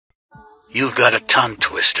You've got a tongue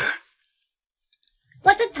twister.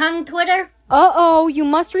 What's a tongue twitter? Uh-oh, you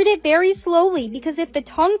must read it very slowly, because if the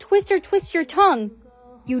tongue twister twists your tongue,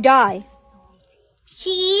 you die.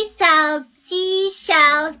 She sells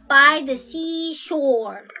seashells by the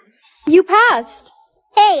seashore. You passed.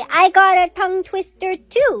 Hey, I got a tongue twister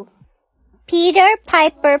too. Peter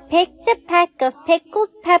Piper picked a peck of pickled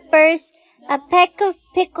peppers, a peck of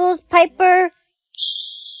pickles Piper.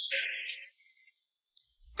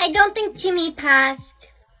 I don't think Timmy passed.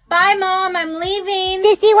 Bye, Mom, I'm leaving.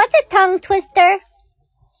 Sissy, what's a tongue twister?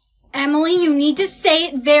 Emily, you need to say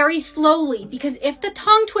it very slowly, because if the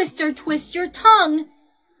tongue twister twists your tongue,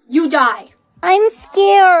 you die. I'm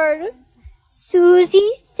scared.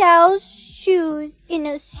 Susie sells shoes in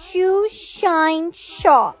a shoe shine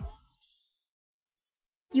shop.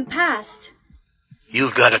 You passed.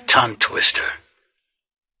 You've got a tongue twister.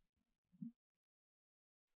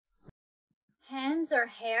 Hands or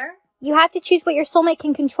hair? You have to choose what your soulmate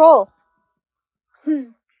can control.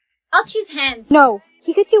 I'll choose hands. No,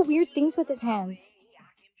 he could do weird things with his hands.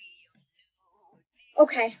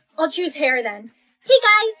 Okay, I'll choose hair then. Hey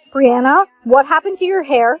guys! Brianna, what happened to your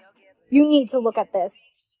hair? You need to look at this.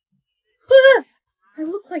 I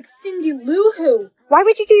look like Cindy Lou Who. Why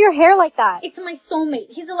would you do your hair like that? It's my soulmate.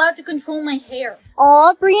 He's allowed to control my hair.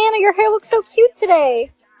 Aw, Brianna, your hair looks so cute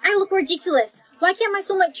today. I look ridiculous. Why can't my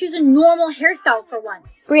soulmate choose a normal hairstyle for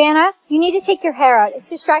once? Brianna, you need to take your hair out. It's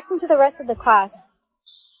distracting to the rest of the class.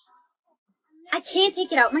 I can't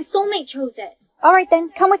take it out. My soulmate chose it. All right then,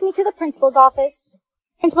 come with me to the principal's office.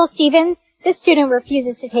 Principal Stevens, this student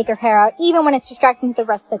refuses to take her hair out even when it's distracting to the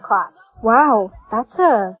rest of the class. Wow, that's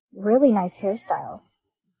a really nice hairstyle.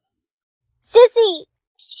 Sissy!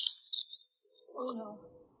 Oh no.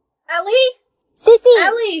 Ellie? Sissy!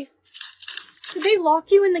 Ellie! Did they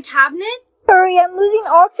lock you in the cabinet? Hurry, I'm losing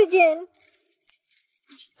oxygen.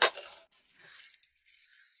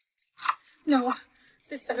 No,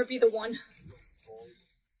 this better be the one.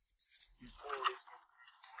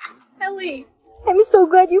 Ellie! I'm so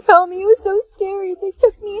glad you found me. It was so scary. They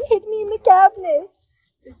took me and hid me in the cabinet.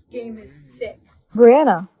 This game is sick.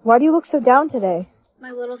 Brianna, why do you look so down today? My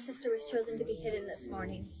little sister was chosen to be hidden this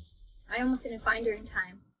morning. I almost didn't find her in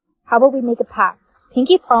time. How about we make a pact?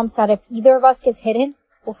 Pinky promised that if either of us gets hidden,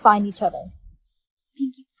 we'll find each other.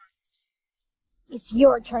 Pinky promise. It's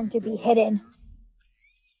your turn to be hidden.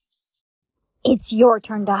 It's your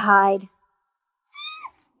turn to hide.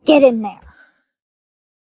 Get in there.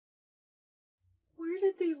 Where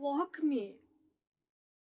did they lock me?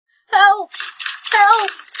 Help!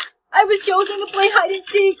 Help! I was chosen to play hide and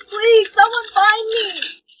seek. Please, someone find me!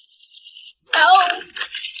 Help!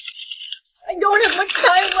 I don't have much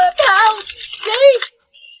time left. Help! Jake!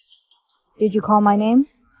 Did you call my name?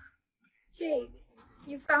 Jake,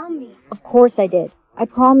 you found me. Of course I did. I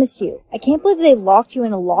promised you. I can't believe they locked you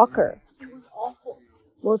in a locker. It was awful.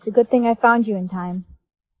 Well, it's a good thing I found you in time.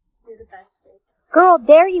 You're the best, Jake. Girl,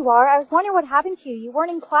 there you are. I was wondering what happened to you. You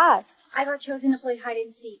weren't in class. I got chosen to play hide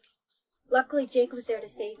and seek. Luckily, Jake was there to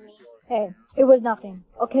save me. Hey, it was nothing.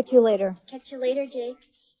 I'll catch you later. Catch you later, Jake.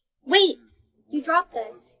 Wait! You dropped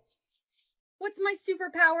this. What's my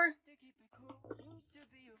superpower?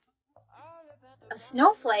 A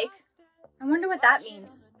snowflake? I wonder what that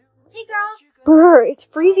means. Hey, girl. Brr, it's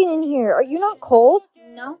freezing in here. Are you not cold?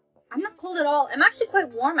 No, I'm not cold at all. I'm actually quite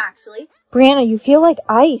warm, actually. Brianna, you feel like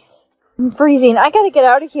ice. I'm freezing. I gotta get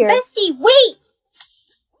out of here. Bestie, wait!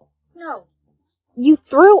 No. You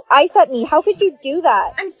threw ice at me. How could you do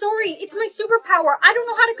that? I'm sorry. It's my superpower. I don't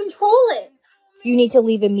know how to control it. You need to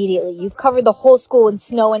leave immediately. You've covered the whole school in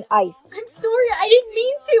snow and ice. I'm sorry. I didn't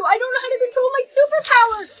mean to. I don't know how to control my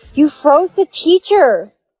superpower. You froze the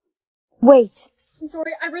teacher. Wait. I'm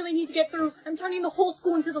sorry. I really need to get through. I'm turning the whole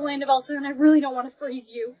school into the land of Elsa, and I really don't want to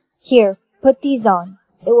freeze you. Here, put these on.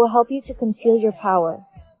 It will help you to conceal your power.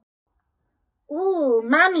 Ooh,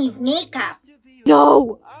 mommy's makeup.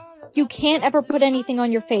 No! You can't ever put anything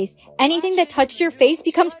on your face. Anything that touched your face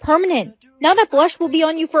becomes permanent. Now that blush will be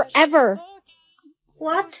on you forever.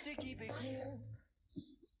 What?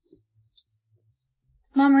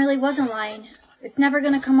 Mom really wasn't lying. It's never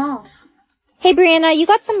gonna come off. Hey, Brianna, you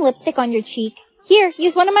got some lipstick on your cheek. Here,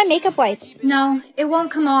 use one of my makeup wipes. No, it won't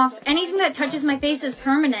come off. Anything that touches my face is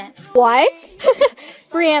permanent. What?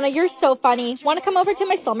 Brianna, you're so funny. Want to come over to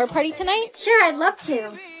my slumber party tonight? Sure, I'd love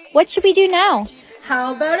to. What should we do now?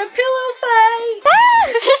 How about a pillow fight?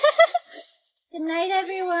 Good night,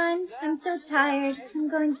 everyone. I'm so tired. I'm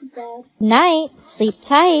going to bed. Night. Sleep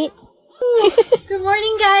tight. Good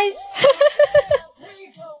morning, guys.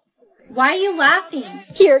 Why are you laughing?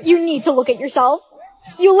 Here, you need to look at yourself.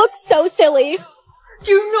 You look so silly.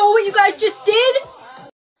 Do you know what you guys just did?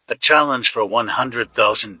 A challenge for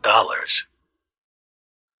 $100,000.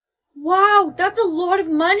 Wow, that's a lot of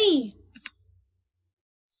money.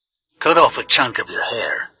 Cut off a chunk of your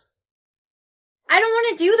hair. I don't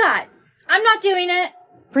want to do that. I'm not doing it.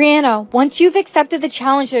 Brianna, once you've accepted the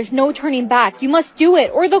challenge, there's no turning back. You must do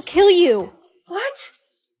it, or they'll kill you. What?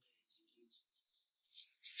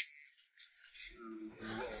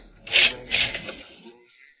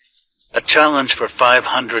 A challenge for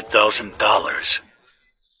 $500,000.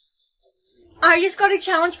 I just got a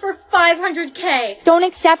challenge for $500K. Don't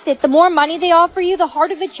accept it. The more money they offer you, the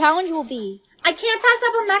harder the challenge will be. I can't pass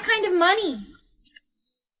up on that kind of money.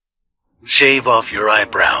 Shave off your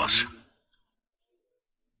eyebrows.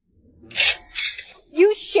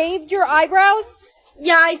 You shaved your eyebrows?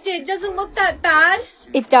 Yeah, I did. Does it look that bad?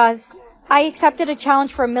 It does. I accepted a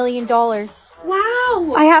challenge for $1 million.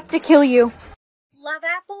 Wow. I have to kill you. Love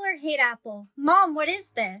apple or hate apple? Mom, what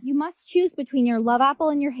is this? You must choose between your love apple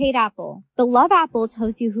and your hate apple. The love apple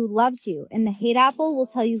tells you who loves you, and the hate apple will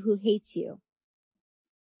tell you who hates you.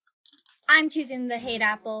 I'm choosing the hate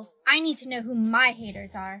apple. I need to know who my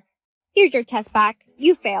haters are. Here's your test back.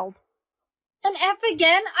 You failed. An F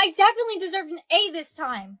again? I definitely deserved an A this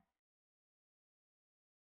time.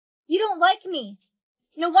 You don't like me.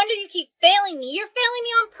 No wonder you keep failing me. You're failing me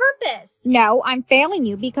on purpose. No, I'm failing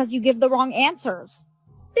you because you give the wrong answers.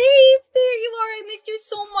 Babe, there you are. I missed you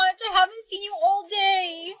so much. I haven't seen you all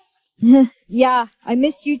day. Yeah, I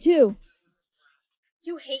missed you too.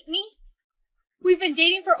 You hate me? We've been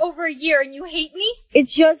dating for over a year and you hate me?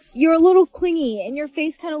 It's just, you're a little clingy, and your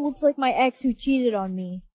face kind of looks like my ex who cheated on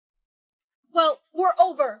me. Well, we're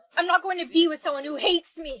over. I'm not going to be with someone who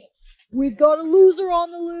hates me. We've got a loser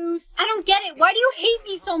on the loose. I don't get it. Why do you hate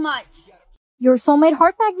me so much? Your soulmate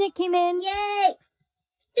heart magnet came in. Yay!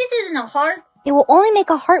 This isn't a heart. It will only make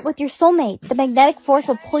a heart with your soulmate. The magnetic force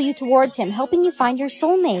will pull you towards him, helping you find your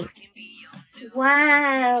soulmate.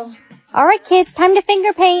 Wow. All right, kids, time to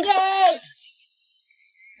finger paint. Yay!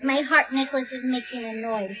 My heart necklace is making a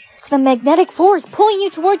noise. It's the magnetic force pulling you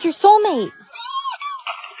towards your soulmate.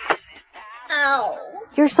 Ow.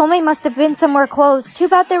 Your soulmate must have been somewhere close. Too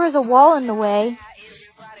bad there was a wall in the way.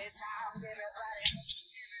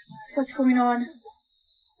 What's going on?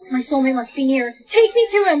 My soulmate must be near. Take me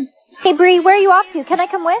to him! Hey, Bree, where are you off to? Can I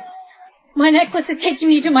come with? My necklace is taking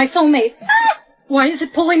me to my soulmate. Why is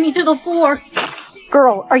it pulling me to the floor?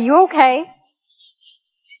 Girl, are you okay?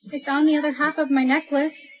 I found the other half of my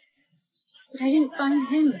necklace, but I didn't find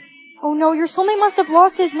him. Oh no, your soulmate must have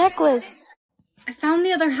lost his necklace. I found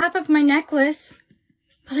the other half of my necklace,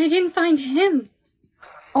 but I didn't find him.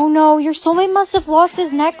 Oh no, your soulmate must have lost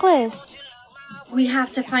his necklace. We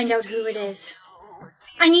have to find out who it is.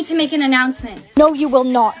 I need to make an announcement. No, you will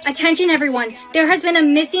not. Attention everyone, there has been a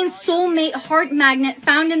missing soulmate heart magnet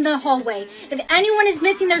found in the hallway. If anyone is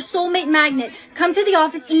missing their soulmate magnet, come to the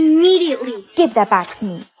office immediately. Give that back to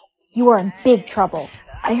me. You are in big trouble.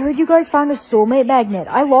 I heard you guys found a soulmate magnet.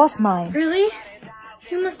 I lost mine. Really?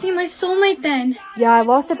 You must be my soulmate then. Yeah, I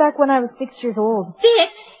lost it back when I was 6 years old.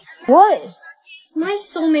 6? What? My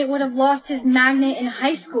soulmate would have lost his magnet in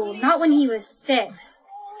high school, not when he was 6.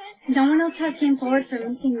 No one else has came forward for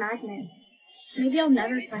missing magnet. Maybe I'll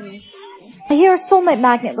never find this. I hear a soulmate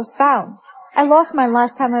magnet was found. I lost mine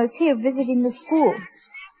last time I was here visiting the school.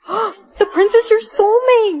 The prince is your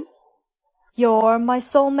soulmate! You're my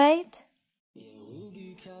soulmate?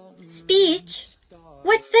 Speech?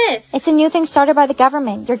 What's this? It's a new thing started by the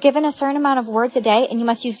government. You're given a certain amount of words a day, and you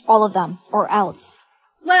must use all of them, or else.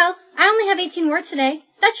 Well, I only have 18 words today.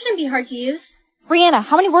 That shouldn't be hard to use. Brianna,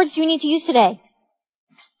 how many words do you need to use today?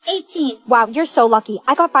 18. Wow, you're so lucky.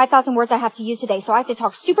 I got 5,000 words I have to use today, so I have to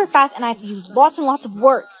talk super fast, and I have to use lots and lots of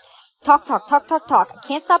words. Talk, talk, talk, talk, talk.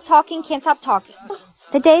 Can't stop talking, can't stop talking.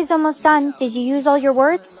 The day's almost done. Did you use all your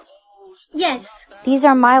words? Yes. These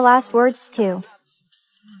are my last words, too.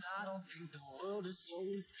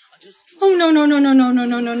 Oh, no, no, no, no, no, no,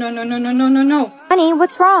 no, no, no, no, no, no, no, no, no. Honey,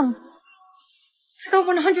 what's wrong? I got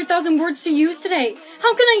 100,000 words to use today.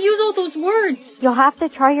 How can I use all those words? You'll have to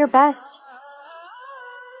try your best.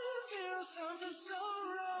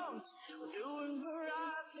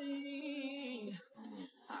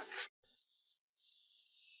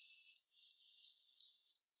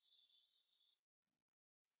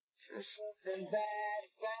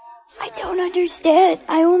 I don't understand.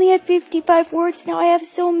 I only had 55 words, now I have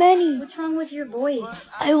so many. What's wrong with your voice?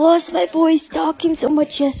 I lost my voice talking so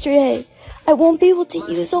much yesterday. I won't be able to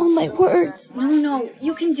use all my words. No,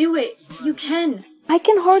 you can do it. You can. I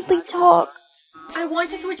can hardly talk. I want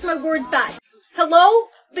to switch my words back. Hello?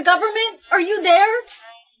 The government? Are you there?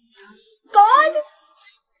 God?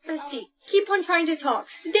 Bestie, keep on trying to talk.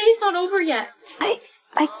 The day's not over yet. I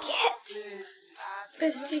can't.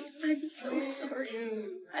 Bestie, I'm so sorry.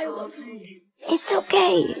 I love you. It's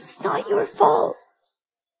okay. It's not your fault.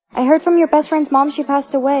 I heard from your best friend's mom she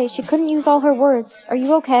passed away. She couldn't use all her words. Are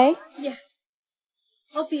you okay? Yeah.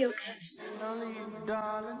 I'll be okay.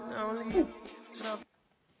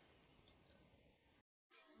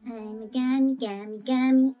 I'm a gummy, gummy,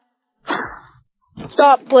 gummy.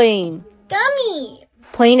 Stop playing. Gummy!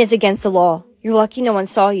 Playing is against the law. You're lucky no one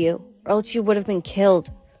saw you, or else you would have been killed.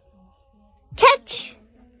 Catch!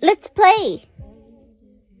 Let's play.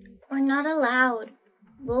 We're not allowed.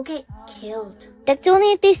 We'll get killed. That's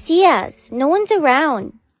only if they see us. No one's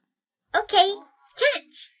around. Okay.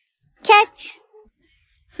 Catch! Catch!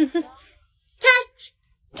 Catch!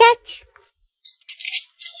 Catch!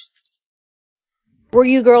 Were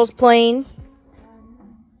you girls playing?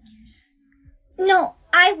 No,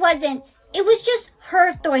 I wasn't. It was just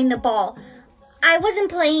her throwing the ball. I wasn't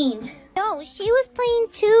playing. No, she was playing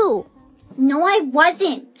too. No, I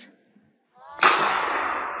wasn't.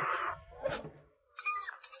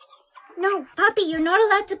 No, Poppy, you're not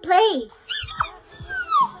allowed to play.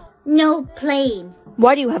 No playing.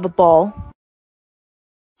 Why do you have a ball?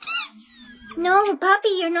 No, Poppy,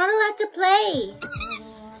 you're not allowed to play.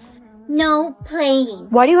 No playing.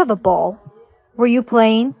 Why do you have a ball? Were you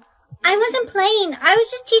playing? I wasn't playing. I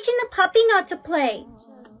was just teaching the puppy not to play.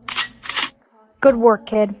 Good work,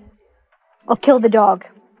 kid. I'll kill the dog.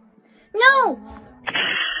 No!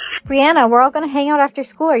 Brianna, we're all gonna hang out after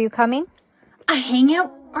school. Are you coming? A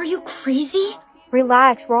hangout? Are you crazy?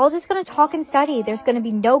 Relax. We're all just gonna talk and study. There's gonna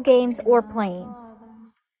be no games or playing.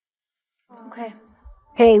 Okay.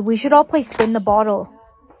 Hey, we should all play spin the bottle.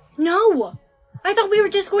 No! I thought we were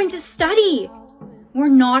just going to study. We're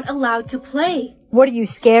not allowed to play. What, are you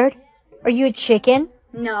scared? Are you a chicken?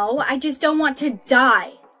 No, I just don't want to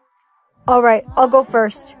die. Alright, I'll go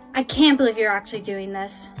first. I can't believe you're actually doing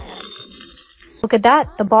this. Look at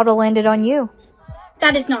that. The bottle landed on you.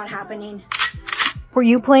 That is not happening. Were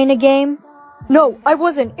you playing a game? No, I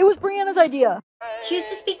wasn't. It was Brianna's idea. Choose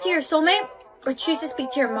to speak to your soulmate or choose to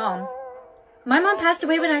speak to your mom. My mom passed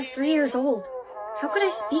away when I was 3 years old. How could I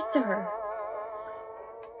speak to her?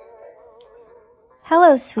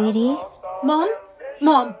 Hello, sweetie. Mom?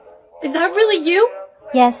 Mom, is that really you?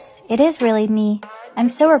 Yes, it is really me. I'm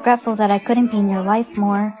so regretful that I couldn't be in your life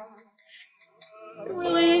more. It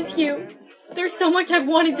really is you. There's so much I've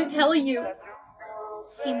wanted to tell you.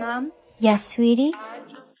 Hey, Mom. Yes, sweetie?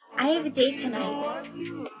 I have a date tonight.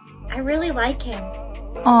 I really like him.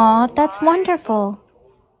 Aw, that's wonderful.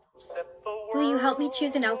 Will you help me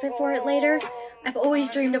choose an outfit for it later? I've always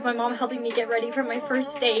dreamed of my mom helping me get ready for my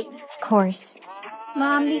first date. Of course.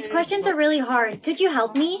 Mom, these questions are really hard. Could you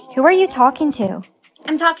help me? Who are you talking to?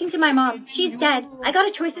 I'm talking to my mom. She's dead. I got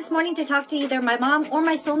a choice this morning to talk to either my mom or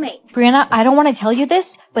my soulmate. Brianna, I don't want to tell you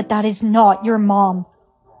this, but that is not your mom.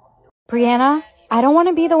 Brianna, I don't want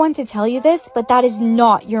to be the one to tell you this, but that is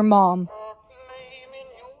not your mom.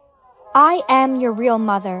 I am your real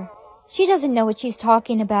mother. She doesn't know what she's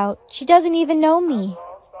talking about. She doesn't even know me.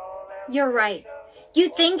 You're right. You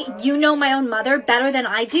think you know my own mother better than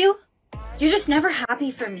I do? You're just never happy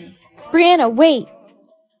for me. Brianna, wait.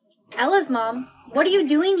 Ella's mom, what are you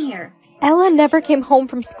doing here? Ella never came home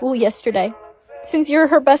from school yesterday. Since you're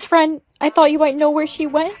her best friend, I thought you might know where she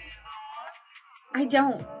went. I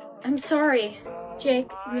don't. I'm sorry. Jake,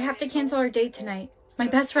 we have to cancel our date tonight. My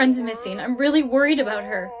best friend's missing. I'm really worried about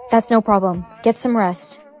her. That's no problem. Get some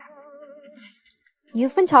rest.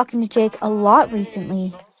 You've been talking to Jake a lot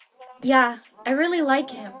recently. Yeah, I really like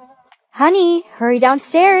him. Honey, hurry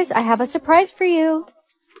downstairs. I have a surprise for you.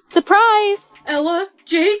 Surprise! Ella?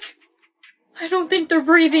 Jake? I don't think they're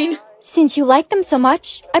breathing. Since you like them so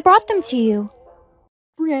much, I brought them to you.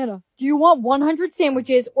 Brianna, do you want 100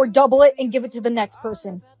 sandwiches or double it and give it to the next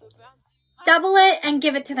person? Double it and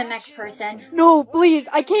give it to the next person. No, please,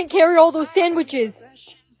 I can't carry all those sandwiches.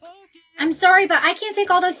 I'm sorry, but I can't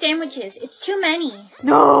take all those sandwiches. It's too many.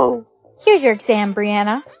 No! Here's your exam,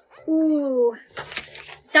 Brianna. Ooh.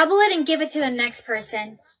 Double it and give it to the next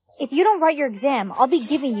person. If you don't write your exam, I'll be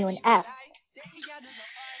giving you an F.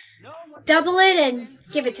 Double it and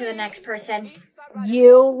give it to the next person.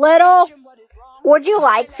 You little... Would you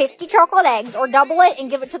like 50 chocolate eggs or double it and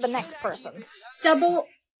give it to the next person? Double...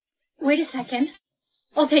 Wait a second.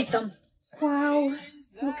 I'll take them. Wow.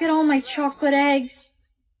 Look at all my chocolate eggs.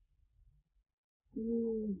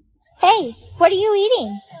 Hey, what are you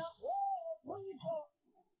eating?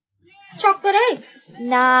 Chocolate eggs.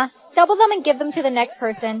 Nah, double them and give them to the next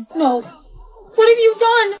person. No. What have you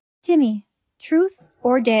done? Timmy, truth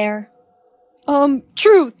or dare?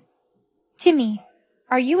 Truth. Timmy,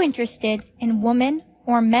 are you interested in women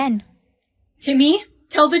or men? Timmy,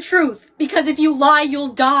 tell the truth. Because if you lie,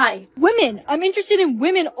 you'll die. Women! I'm interested in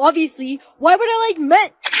women, obviously. Why would I like men?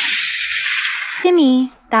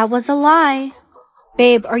 Timmy, that was a lie.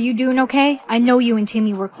 Babe, are you doing okay? I know you and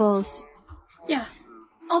Timmy were close. Yeah,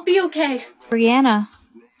 I'll be okay. Brianna,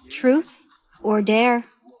 truth or dare?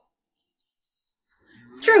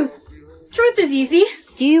 Truth. Truth is easy.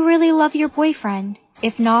 Do you really love your boyfriend?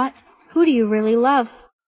 If not, who do you really love?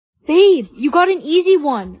 Babe, you got an easy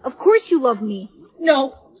one. Of course you love me.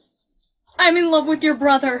 No. I'm in love with your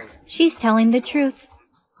brother. She's telling the truth.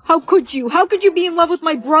 How could you? How could you be in love with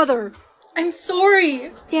my brother? I'm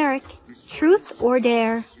sorry. Derek, truth or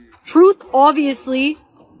dare? Truth, obviously.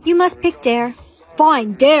 You must pick dare.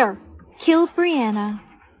 Fine, dare. Kill Brianna.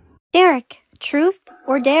 Derek, truth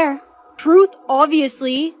or dare? Truth,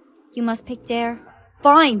 obviously. You must pick dare.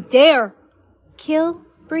 Fine, dare. Kill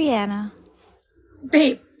Brianna.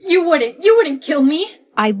 Babe, you wouldn't kill me.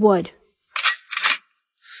 I would.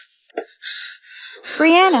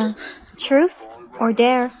 Brianna, truth or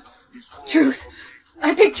dare? Truth.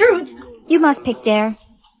 I pick truth. You must pick dare.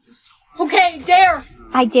 Okay, dare.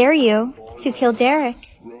 I dare you to kill Derek.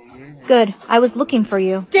 Good, I was looking for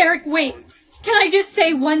you. Derek, wait. Can I just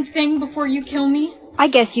say one thing before you kill me? I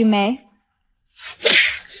guess you may.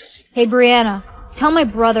 Hey, Brianna, tell my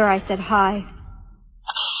brother I said hi.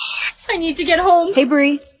 I need to get home. Hey,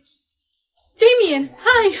 Bri. Damien,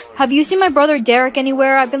 hi. Have you seen my brother Derek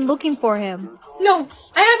anywhere? I've been looking for him. No,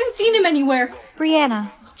 I haven't seen him anywhere. Brianna,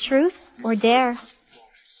 truth or dare?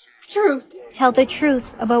 Truth. Tell the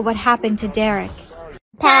truth about what happened to Derek.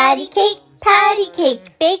 Patty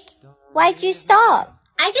cake, bake. Why'd you stop?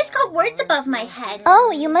 I just got words above my head.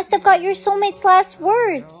 Oh, you must have got your soulmate's last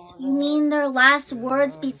words. You mean their last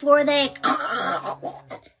words before they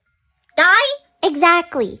die?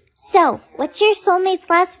 Exactly. So, what's your soulmate's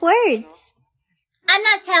last words? I'm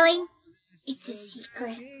not telling. It's a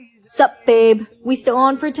secret. Sup, babe? We still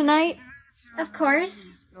on for tonight? Of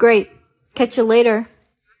course. Great. Catch you later.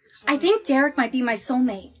 I think Derek might be my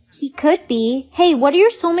soulmate. He could be. Hey, what are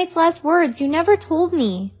your soulmate's last words? You never told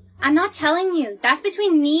me. I'm not telling you. That's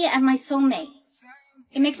between me and my soulmate.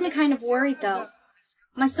 It makes me kind of worried, though.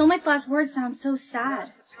 My soulmate's last words sound so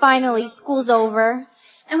sad. Finally, school's over.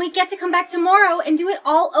 And we get to come back tomorrow and do it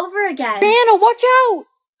all over again. Brianna, watch out!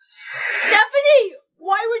 Stephanie!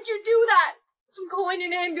 Why would you do that? I'm calling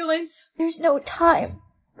an ambulance. There's no time.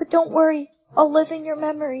 But don't worry. I'll live in your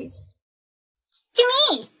memories. To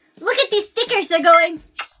me! Look at these stickers, they're going.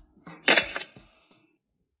 To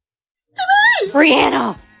me!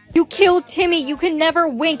 Brianna! You killed Timmy. You can never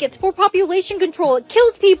wink. It's for population control. It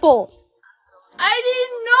kills people. I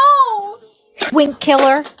didn't know! Wink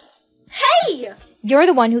killer. Hey! You're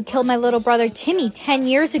the one who killed my little brother Timmy 10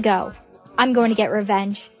 years ago. I'm going to get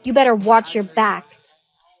revenge. You better watch your back.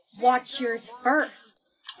 Watch yours first.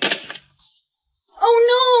 Oh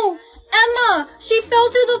no! Emma! She fell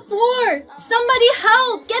to the floor! Somebody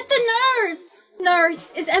help! Get the nurse!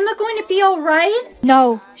 Nurse, is Emma going to be alright?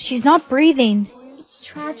 No, she's not breathing. It's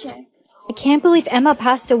tragic. I can't believe Emma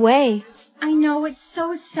passed away. I know, it's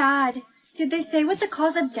so sad. Did they say what the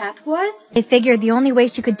cause of death was? They figured the only way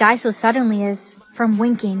she could die so suddenly is from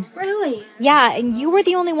winking. Really? Yeah, and you were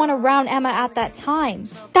the only one around Emma at that time.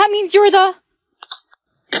 That means you're the...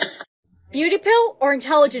 Beauty pill or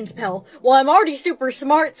intelligence pill? Well, I'm already super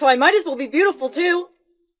smart, so I might as well be beautiful too.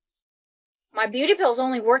 My beauty pill's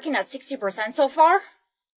only working at 60% so far?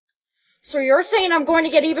 So you're saying I'm going to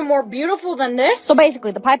get even more beautiful than this? So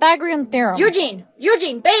basically, the Pythagorean theorem. Eugene,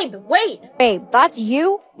 babe, wait! Babe, that's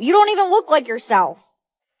you? You don't even look like yourself.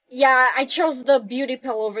 Yeah, I chose the beauty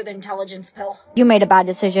pill over the intelligence pill. You made a bad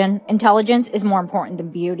decision. Intelligence is more important than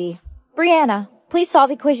beauty. Brianna, please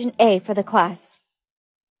solve equation A for the class.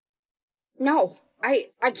 No, I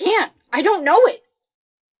can't. I don't know it.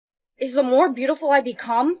 Is the more beautiful I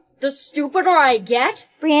become, the stupider I get?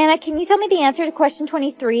 Brianna, can you tell me the answer to question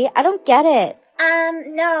 23? I don't get it.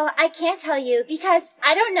 No, I can't tell you because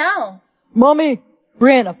I don't know. Mommy!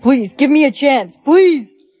 Brianna, please, give me a chance,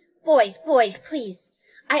 please! Boys, please.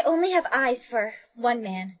 I only have eyes for one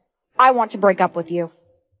man. I want to break up with you.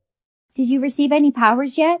 Did you receive any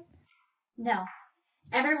powers yet? No.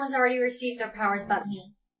 Everyone's already received their powers but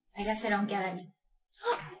me. I guess I don't get any.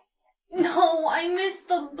 No, I missed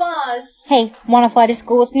the bus. Hey, wanna fly to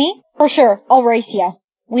school with me? For sure, I'll race ya.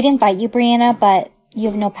 We'd invite you, Brianna, but you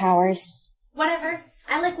have no powers. Whatever.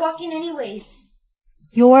 I like walking anyways.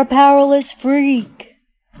 You're a powerless freak.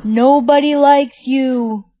 Nobody likes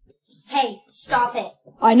you. Hey, stop it.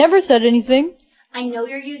 I never said anything. I know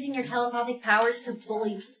you're using your telepathic powers to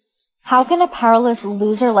bully me. How can a powerless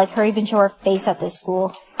loser like her even show her face at this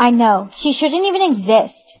school? I know. She shouldn't even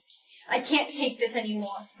exist. I can't take this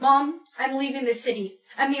anymore. Mom, I'm leaving the city.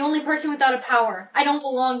 I'm the only person without a power. I don't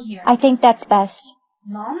belong here. I think that's best.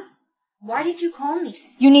 Mom? Why did you call me?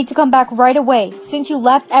 You need to come back right away. Since you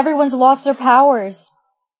left, everyone's lost their powers.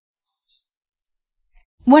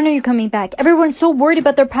 When are you coming back? Everyone's so worried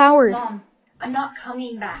about their powers. Mom, I'm not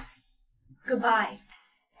coming back. Goodbye.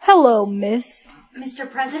 Hello, miss.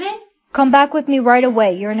 Mr. President? Come back with me right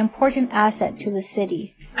away. You're an important asset to the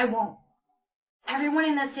city. I won't. Everyone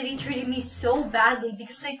in that city treated me so badly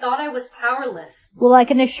because they thought I was powerless. Well, I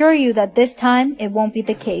can assure you that this time, it won't be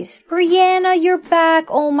the case. Brianna, you're back.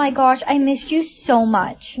 Oh my gosh, I missed you so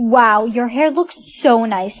much. Wow, your hair looks so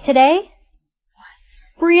nice today.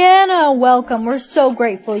 Brianna, welcome. We're so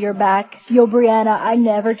grateful you're back. Yo, Brianna, I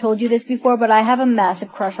never told you this before, but I have a massive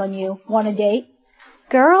crush on you. Want a date?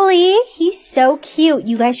 Girlie, he's so cute.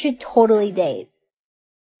 You guys should totally date.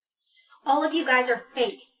 All of you guys are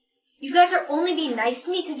fake. You guys are only being nice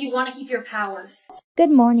to me because you want to keep your powers. Good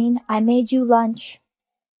morning. I made you lunch.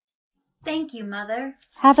 Thank you, Mother.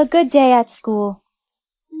 Have a good day at school.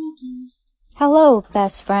 Thank you. Hello,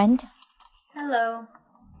 best friend. Hello.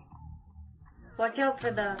 Watch out for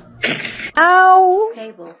the Ow!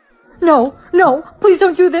 table. No, no, please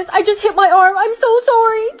don't do this. I just hit my arm. I'm so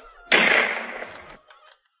sorry.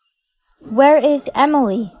 Where is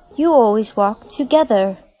Emily? You always walk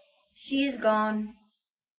together. She is gone.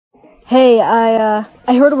 Hey, I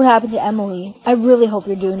heard what happened to Emily. I really hope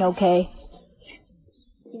you're doing okay.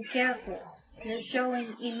 Be careful. You're showing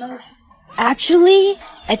emotion. Actually,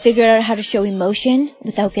 I figured out how to show emotion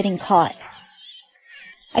without getting caught.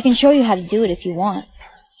 I can show you how to do it if you want.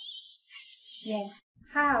 Yes.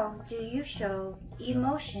 How do you show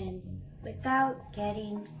emotion without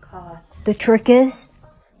getting caught? The trick is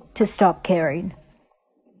to stop caring.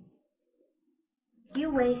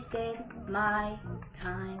 You wasted my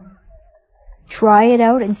time. Try it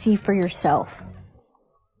out and see for yourself.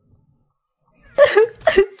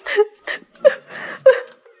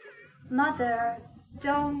 Mother,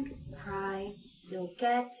 don't cry. You'll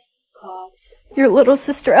get caught. Your little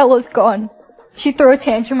sister Ella's gone. She threw a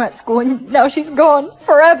tantrum at school and now she's gone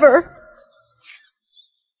forever.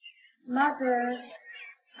 Mother,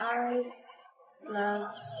 I love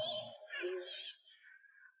you.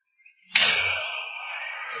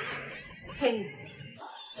 Hey,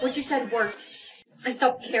 what you said worked. I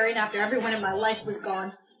stopped caring after everyone in my life was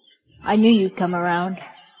gone. I knew you'd come around.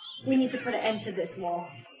 We need to put an end to this wall.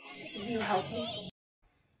 Can you help me?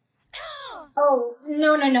 Oh,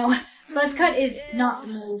 no. Buzzcut is not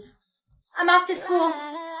the move. I'm off to school.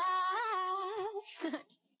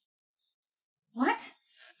 What?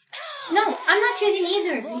 No, I'm not choosing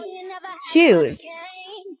either of these. Choose.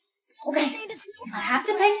 Okay, I have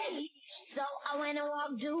to pick.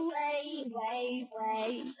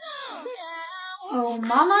 Oh,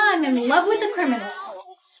 Mama, I'm in love with a criminal.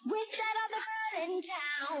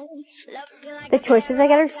 The choices I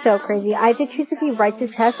get are so crazy. I have to choose if he writes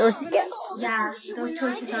his test or skips. Yeah, those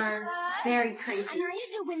choices are very crazy.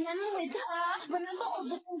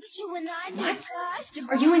 What?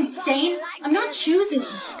 Are you insane? I'm not choosing.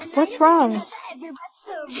 What's wrong?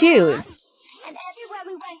 Choose.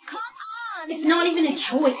 It's not even a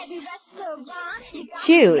choice.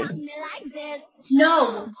 Choose.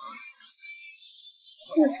 No.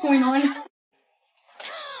 What's going on?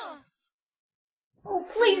 Oh,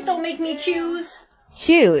 please don't make me choose.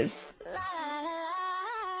 Choose.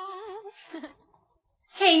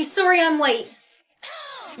 Hey, sorry I'm late.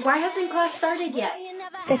 Why hasn't class started yet?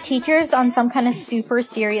 The teacher's on some kind of super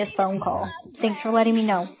serious phone call. Thanks for letting me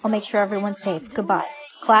know. I'll make sure everyone's safe. Goodbye.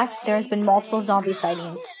 Class, there has been multiple zombie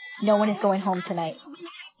sightings. No one is going home tonight.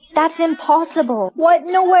 That's impossible. What?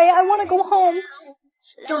 No way. I want to go home.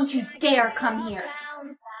 Don't you dare come here.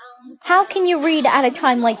 How can you read at a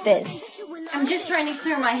time like this? I'm just trying to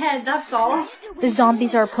clear my head, that's all. The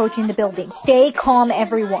zombies are approaching the building. Stay calm,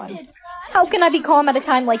 everyone. How can I be calm at a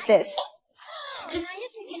time like this? Just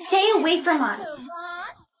stay away from us.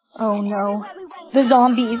 Oh no. The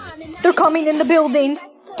zombies. They're coming in the building.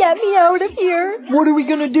 Get me out of here. What are we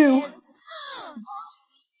gonna do?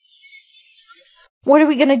 What are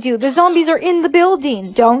we gonna do? The zombies are in the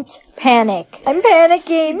building. Don't panic. I'm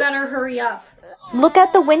panicking. You better hurry up. Look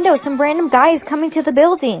out the window. Some random guy is coming to the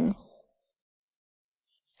building.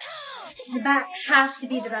 The back has to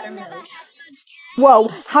be the better move. Whoa,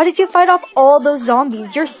 how did you fight off all those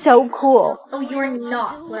zombies? You're so cool. Oh, you're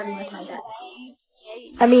not flirting with my desk.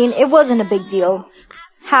 I mean, it wasn't a big deal.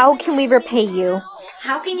 How can we repay you?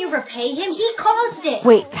 How can you repay him? He caused it!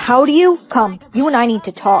 Wait, how do you? Come, you and I need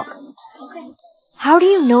to talk. Okay. How do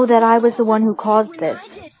you know that I was the one who caused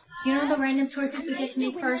this? You know the random choices we get to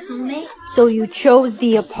make for our soulmate? So you chose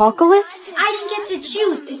the apocalypse? I didn't get to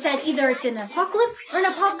choose. It said either it's an apocalypse or an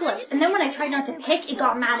apocalypse. And then when I tried not to pick, it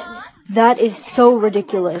got mad at me. That is so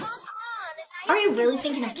ridiculous. Are you really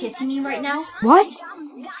thinking of kissing me right now? What?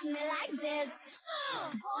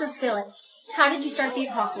 So spill it. How did you start the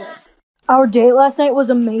apocalypse? Our date last night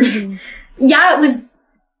was amazing. Yeah, it was...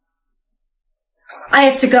 I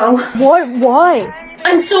have to go. What? Why?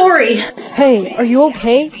 I'm sorry. Hey, are you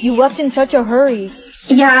okay? You left in such a hurry.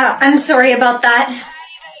 Yeah, I'm sorry about that.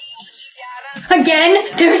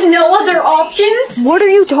 Again, there's no other options? What are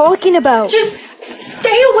you talking about? Just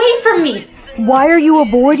stay away from me. Why are you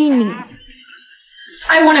avoiding me?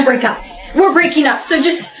 I want to break up. We're breaking up, so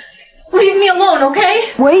just leave me alone,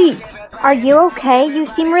 okay? Wait. Are you okay? You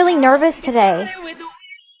seem really nervous today.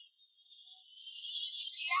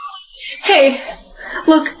 Hey,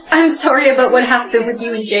 look, I'm sorry about what happened with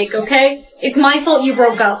you and Jake, okay? It's my fault you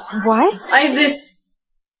broke up. What? I have this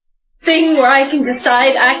thing where I can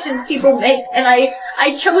decide actions people make, and I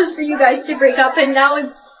chose for you guys to break up, and now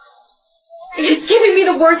it's giving me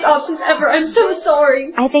the worst options ever. I'm so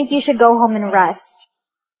sorry. I think you should go home and rest.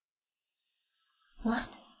 What?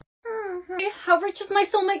 How rich is my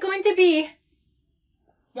soulmate going to be?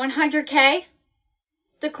 100K?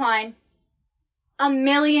 Decline. $1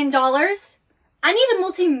 million? I need a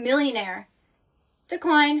multi-millionaire.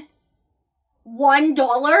 Decline. $1?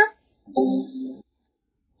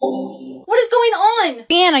 What is going on?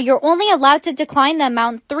 Brianna, you're only allowed to decline the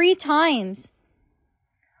amount 3 times.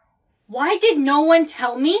 Why did no one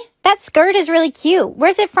tell me? That skirt is really cute.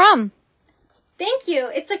 Where's it from? Thank you.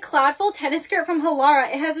 It's a cloudful tennis skirt from Halara.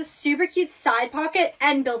 It has a super cute side pocket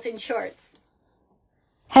and built-in shorts.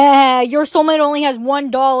 Hey, your soulmate only has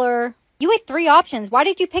 $1. You had 3 options. Why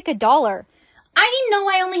did you pick $1? I didn't know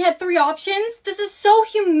I only had 3 options. This is so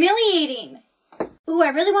humiliating. Ooh, I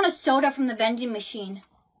really want a soda from the vending machine.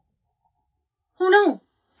 Oh no,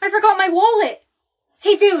 I forgot my wallet.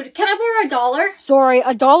 Hey dude, can I borrow $1? Sorry,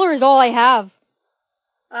 $1 is all I have.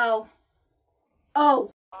 Oh.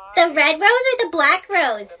 The red rose or the black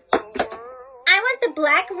rose? I want the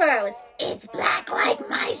black rose. It's black like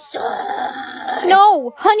my soul.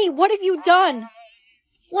 No, honey, what have you done?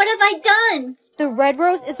 What have I done? The red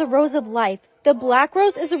rose is the rose of life. The black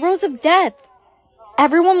rose is the rose of death.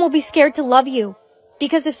 Everyone will be scared to love you.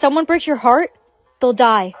 Because if someone breaks your heart, they'll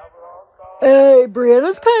die. Hey,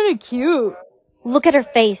 Brianna's kind of cute. Look at her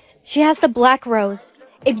face. She has the black rose.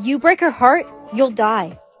 If you break her heart, you'll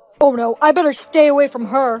die. Oh no, I better stay away from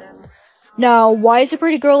her. Now, why is a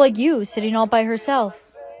pretty girl like you sitting all by herself?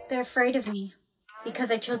 They're afraid of me.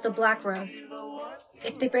 Because I chose the black rose.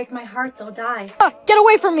 If they break my heart, they'll die. Ah, get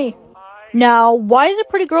away from me! Now, why is a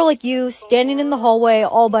pretty girl like you standing in the hallway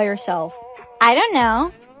all by herself? I don't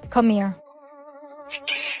know. Come here.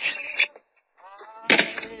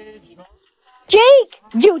 Jake!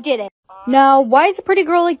 You did it! Now, why is a pretty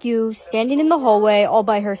girl like you standing in the hallway all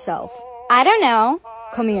by herself? I don't know.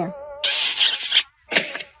 Come here.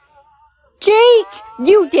 Jake!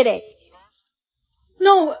 You did it!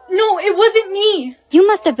 No, it wasn't me. You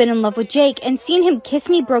must have been in love with Jake, and seeing him kiss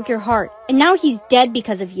me broke your heart, and now he's dead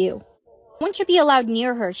because of you. No one should be allowed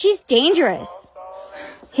near her. She's dangerous.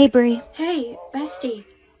 Hey, Brie. Hey, bestie.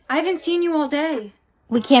 I haven't seen you all day.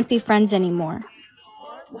 We can't be friends anymore.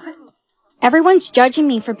 What? Everyone's judging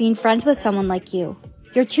me for being friends with someone like you.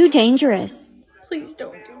 You're too dangerous. Please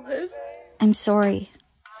don't do this. I'm sorry.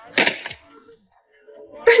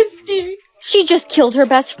 Bestie. She just killed her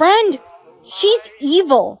best friend. She's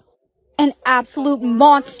evil. An absolute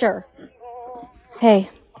monster. Hey.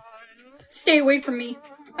 Stay away from me.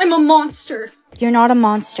 I'm a monster. You're not a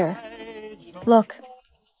monster. Look.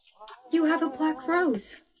 You have a black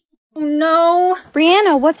rose. Oh no.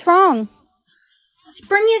 Brianna, what's wrong?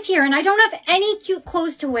 Spring is here and I don't have any cute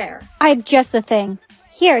clothes to wear. I have just the thing.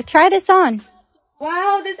 Here, try this on.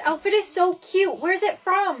 Wow, this outfit is so cute. Where's it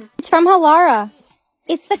from? It's from Halara.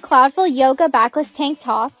 It's the Cloudful Yoga backless tank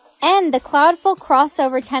top and the Cloudful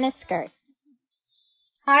crossover tennis skirt.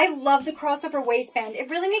 I love the crossover waistband. It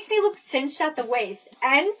really makes me look cinched at the waist.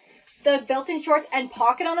 And the built-in shorts and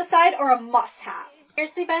pocket on the side are a must-have.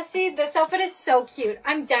 Seriously, bestie, this outfit is so cute.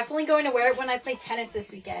 I'm definitely going to wear it when I play tennis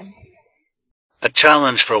this weekend. A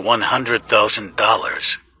challenge for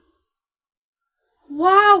 $100,000.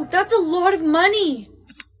 Wow, that's a lot of money.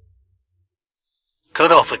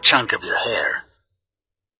 Cut off a chunk of your hair.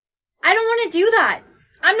 I don't want to do that.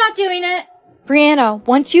 I'm not doing it. Brianna,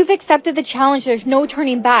 once you've accepted the challenge, there's no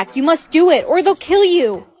turning back. You must do it, or they'll kill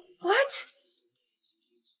you. What?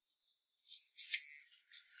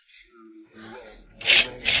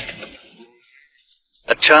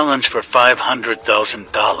 A challenge for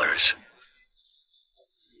 $500,000.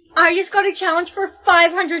 I just got a challenge for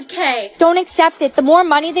 500K. Don't accept it. The more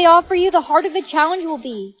money they offer you, the harder the challenge will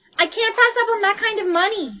be. I can't pass up on that kind of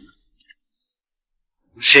money.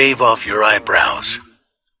 Shave off your eyebrows.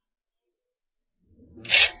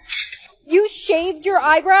 You shaved your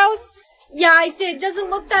eyebrows? Yeah, I did. Doesn't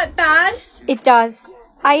look that bad. It does.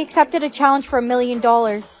 I accepted a challenge for $1 million.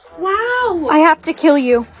 Wow. I have to kill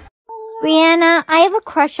you. Brianna, I have a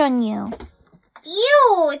crush on you.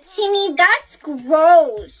 Ew, Timmy, that's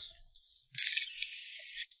gross.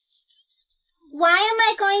 Why am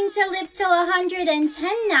I going to live till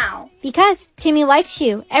 110 now? Because Timmy likes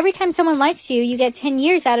you. Every time someone likes you, you get 10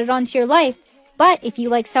 years added onto your life. But if you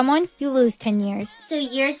like someone, you lose 10 years. So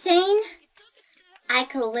you're saying I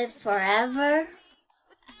could live forever?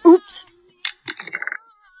 Oops.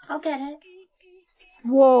 I'll get it.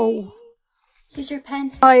 Whoa. Here's your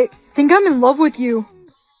pen. I think I'm in love with you.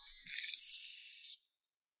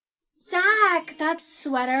 Zach, that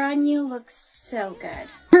sweater on you looks so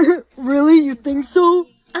good. Really? You think so?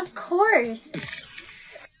 Of course.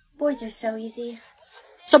 Boys are so easy.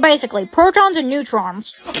 So basically, protons and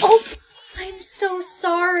neutrons. Oh, I'm so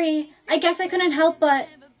sorry. I guess I couldn't help but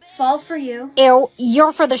fall for you. Ew,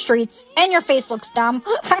 you're for the streets. And your face looks dumb.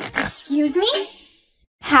 Excuse me?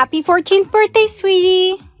 Happy 14th birthday,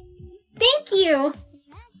 sweetie. Thank you.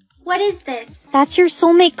 What is this? That's your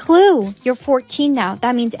soulmate clue. You're 14 now.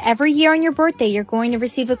 That means every year on your birthday, you're going to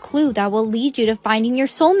receive a clue that will lead you to finding your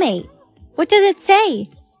soulmate. What does it say?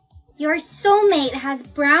 Your soulmate has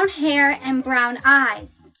brown hair and brown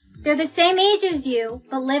eyes. They're the same age as you,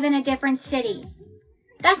 but live in a different city.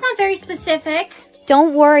 That's not very specific.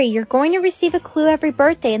 Don't worry, you're going to receive a clue every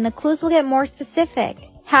birthday, and the clues will get more specific.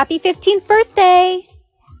 Happy 15th birthday!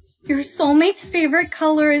 Your soulmate's favorite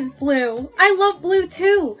color is blue. I love blue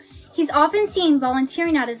too. He's often seen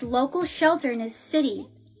volunteering at his local shelter in his city.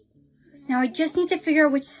 Now I just need to figure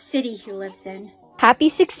out which city he lives in. Happy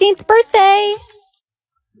 16th birthday!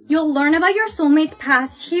 You'll learn about your soulmate's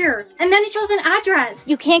past here, and then it shows an address.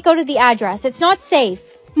 You can't go to the address. It's not safe.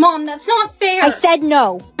 Mom, that's not fair. I said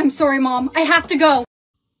no. I'm sorry, Mom. I have to go.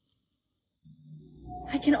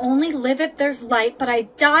 I can only live if there's light, but I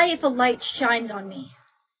die if a light shines on me.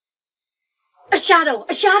 A shadow!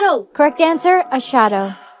 A shadow! Correct answer, a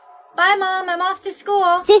shadow. Bye, Mom. I'm off to school.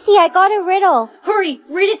 Sissy, I got a riddle. Hurry,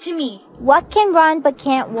 read it to me. What can run but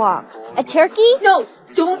can't walk? A turkey? No,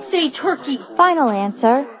 don't say turkey. Final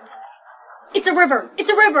answer. It's a river. It's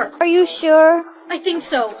a river. Are you sure? I think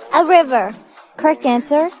so. A river. Correct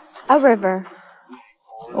answer, a river.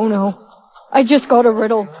 Oh no, I just got a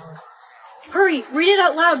riddle. Hurry, read it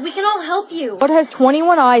out loud. We can all help you. What has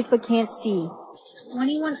 21 eyes but can't see?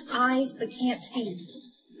 21 eyes but can't see.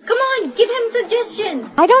 Come on, give him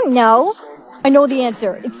suggestions. I don't know. I know the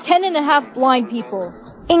answer. It's 10.5 blind people.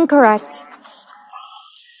 Incorrect.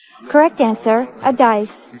 Correct answer, a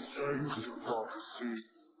dice.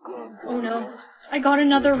 Oh no, I got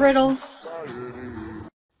another riddle.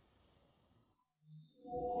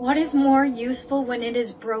 What is more useful when it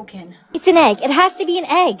is broken? It's an egg. It has to be an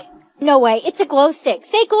egg. No way, it's a glow stick.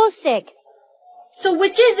 Say glow stick. So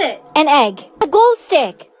which is it? An egg. A glow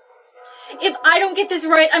stick. If I don't get this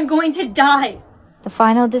right, I'm going to die. The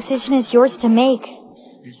final decision is yours to make.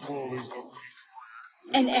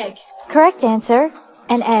 An egg. Correct answer,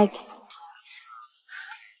 an egg.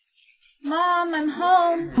 Mom, I'm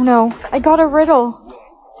home. Oh no, I got a riddle.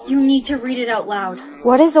 You need to read it out loud.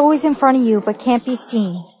 What is always in front of you but can't be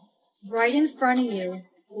seen? Right in front of you,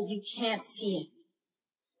 but you can't see it.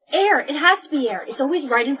 Air. It has to be air. It's always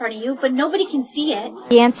right in front of you, but nobody can see it.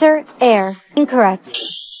 The answer, air. Incorrect.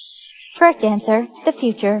 Correct answer, the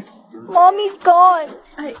future. Mommy's gone.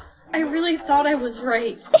 I really thought I was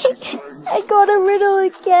right. I got a riddle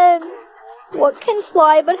again. What can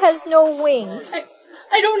fly but has no wings?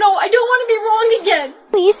 I don't know. I don't want to be wrong again.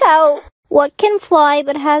 Please help. What can fly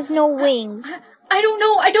but has no wings? I don't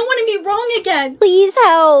know. I don't want to be wrong again. Please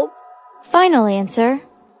help. Final answer.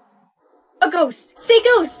 A ghost. Say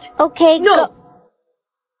ghost. Okay, No.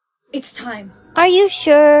 It's time. Are you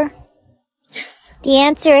sure? Yes. The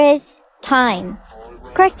answer is time.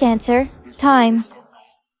 Correct answer, time.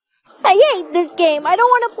 I hate this game. I don't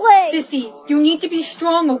want to play. Sissy, you need to be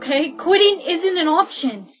strong, okay? Quitting isn't an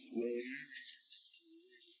option.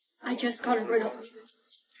 I just got a riddle.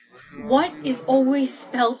 What is always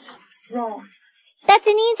spelt wrong? That's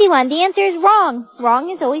an easy one. The answer is wrong. Wrong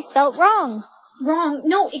is always spelt wrong. Wrong?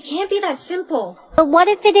 No, it can't be that simple. But what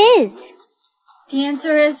if it is? The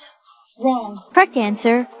answer is wrong. Correct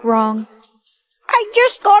answer, wrong. I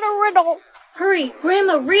just got a riddle. Hurry,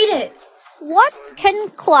 Grandma, read it. What can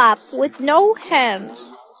clap with no hands?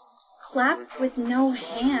 clap with no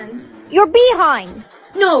hands. You're behind.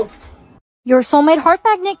 No! Your soulmate heart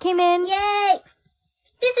magnet came in. Yay!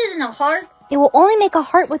 This isn't a heart. It will only make a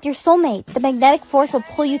heart with your soulmate. The magnetic force will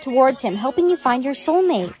pull you towards him, helping you find your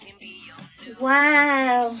soulmate.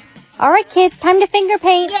 Wow. Alright kids, time to finger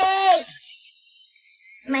paint. Yay!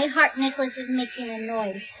 My heart necklace is making a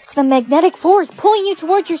noise. It's the magnetic force pulling you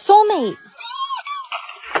towards your soulmate.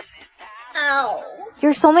 Ow.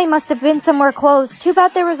 Your soulmate must have been somewhere close. Too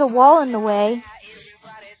bad there was a wall in the way.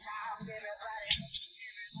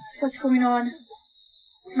 What's going on?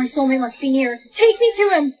 My soulmate must be near. Take me to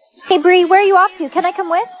him! Hey Bree, where are you off to? Can I come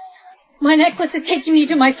with? My necklace is taking me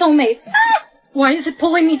to my soulmate. Why is it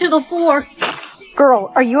pulling me to the floor?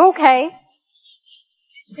 Girl, are you okay?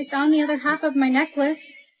 I found the other half of my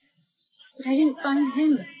necklace, but I didn't find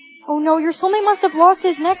him. Oh no, your soulmate must have lost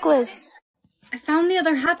his necklace. I found the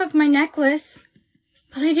other half of my necklace,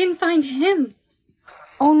 but I didn't find him.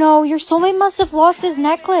 Oh no, your soulmate must have lost his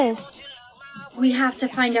necklace. We have to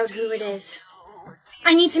find out who it is.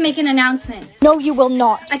 I need to make an announcement. No, you will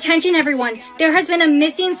not. Attention everyone, there has been a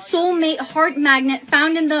missing soulmate heart magnet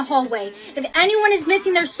found in the hallway. If anyone is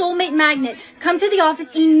missing their soulmate magnet, come to the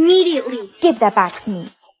office immediately. Give that back to me.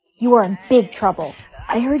 You are in big trouble.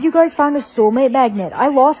 I heard you guys found a soulmate magnet. I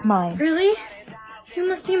lost mine. Really? You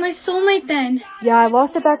must be my soulmate then. Yeah, I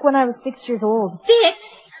lost it back when I was 6 years old.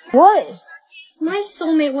 6? What? My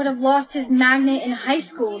soulmate would have lost his magnet in high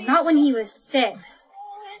school, not when he was 6.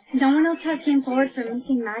 No one else has came forward for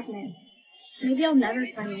missing magnet. Maybe I'll never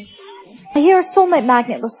find this. I hear a soulmate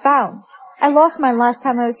magnet was found. I lost mine last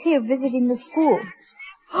time I was here visiting the school.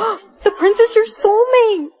 The prince is your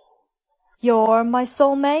soulmate! You're my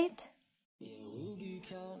soulmate?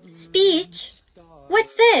 Speech?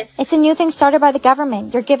 What's this? It's a new thing started by the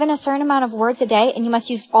government. You're given a certain amount of words a day and you must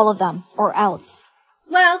use all of them, or else.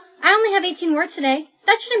 Well, I only have 18 words today.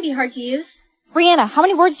 That shouldn't be hard to use. Brianna, how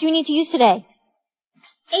many words do you need to use today?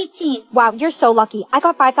 18. Wow, you're so lucky. I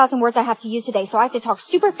got 5,000 words I have to use today, so I have to talk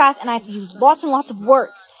super fast and I have to use lots and lots of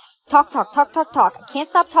words. Talk, talk, talk, talk, talk. Can't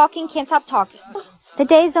stop talking, can't stop talking. The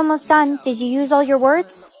day's almost done. Did you use all your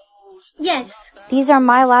words? Yes. These are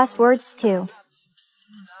my last words, too.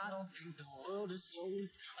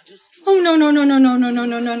 Oh, no, no, no, no, no, no, no,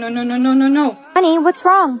 no, no, no, no, no, no, no, no. Honey, what's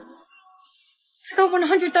wrong? I got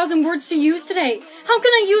 100,000 words to use today. How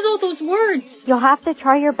can I use all those words? You'll have to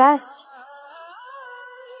try your best.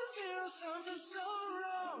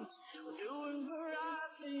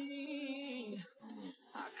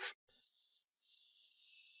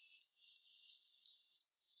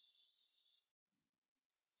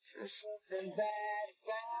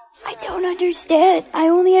 I don't understand. I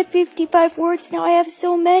only had 55 words, now I have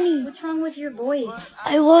so many. What's wrong with your voice?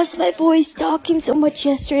 I lost my voice talking so much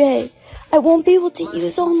yesterday. I won't be able to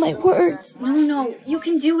use all my words. No, you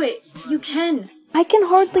can do it. You can. I can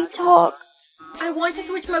hardly talk. I want to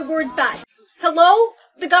switch my words back. Hello?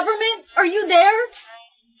 The government? Are you there?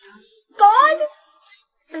 God?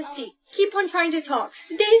 Bestie, keep on trying to talk.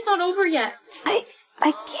 The day's not over yet. I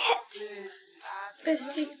can't.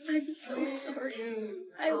 Bestie, I'm so sorry.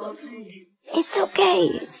 I love you. It's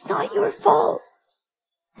okay. It's not your fault.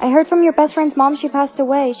 I heard from your best friend's mom she passed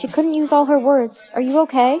away. She couldn't use all her words. Are you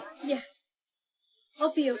okay? Yeah.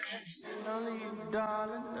 I'll be okay.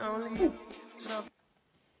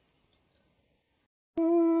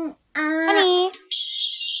 Honey.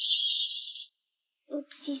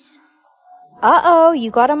 Oopsies. Uh-oh,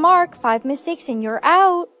 you got a mark. 5 mistakes and you're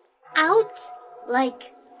out. Out?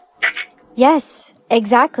 Like... Yes,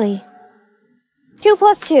 exactly. 2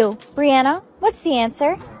 plus 2. Brianna, what's the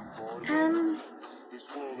answer?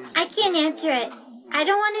 I can't answer it. I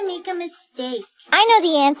don't want to make a mistake. I know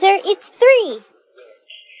the answer. It's 3.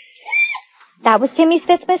 That was Timmy's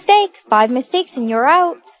 5th mistake. 5 mistakes and you're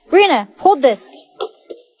out. Brianna, hold this.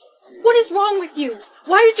 What is wrong with you?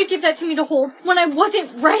 Why did you give that to me to hold when I wasn't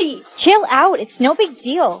ready? Chill out. It's no big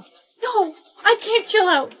deal. No, I can't chill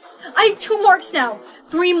out. I have 2 marks now.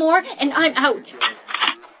 3 more and I'm out.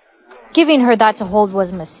 Giving her that to hold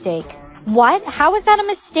was a mistake. What? How is that a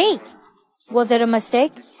mistake? Was it a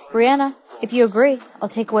mistake? Brianna, if you agree, I'll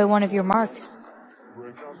take away one of your marks.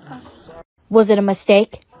 Was it a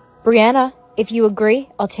mistake? Brianna, if you agree,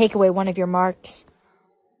 I'll take away one of your marks.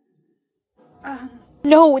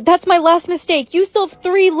 No, that's my last mistake. You still have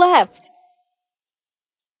 3 left.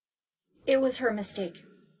 It was her mistake,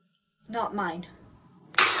 not mine.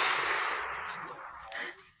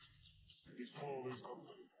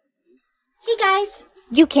 Hey guys.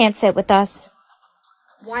 You can't sit with us.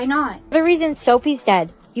 Why not? The reason Sophie's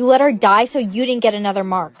dead. You let her die so you didn't get another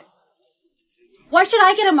mark. Why should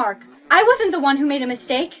I get a mark? I wasn't the one who made a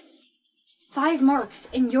mistake. 5 marks,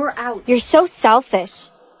 and you're out. You're so selfish.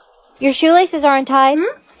 Your shoelaces aren't tied.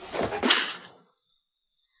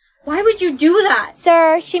 Why would you do that?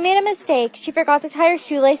 Sir, she made a mistake. She forgot to tie her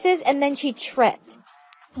shoelaces, and then she tripped.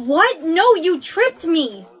 What? No, you tripped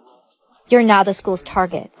me. You're now the school's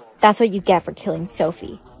target. That's what you get for killing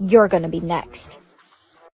Sophie. You're gonna be next.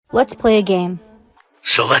 Let's play a game.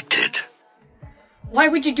 Selected. Why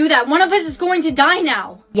would you do that? One of us is going to die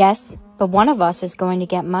now. Yes, but one of us is going to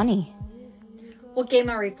get money. What game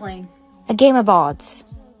are we playing? A game of odds.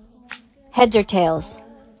 Heads or tails?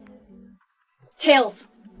 Tails.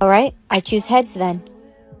 Alright, I choose heads then.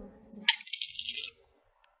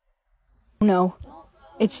 No,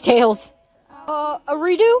 it's tails. A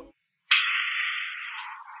redo?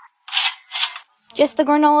 Just the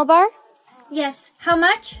granola bar? Yes. How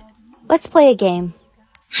much? Let's play a game.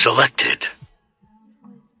 Selected.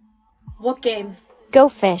 What game? Go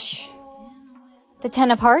fish. The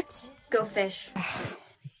 10 of hearts? Go fish.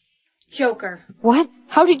 Joker. What?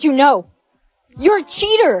 How did you know? You're a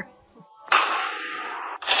cheater!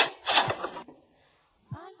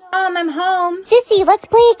 I'm home. Sissy, let's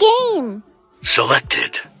play a game.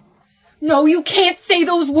 Selected. No, you can't say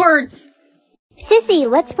those words. Sissy,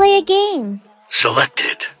 let's play a game.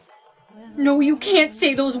 Selected. No, you can't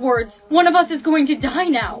say those words. One of us is going to die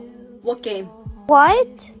now. What game?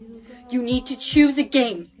 What? You need to choose a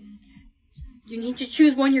game. You need to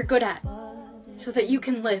choose one you're good at, so that you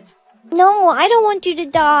can live. No, I don't want you to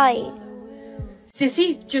die.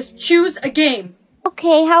 Sissy, just choose a game.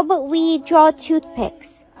 Okay, how about we draw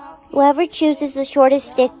toothpicks? Whoever chooses the shortest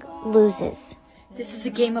stick loses. This is a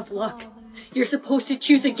game of luck. You're supposed to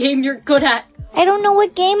choose a game you're good at. I don't know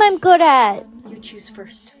what game I'm good at. You choose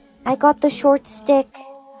first. I got the short stick.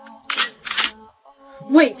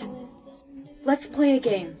 Wait! Let's play a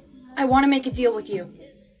game. I want to make a deal with you.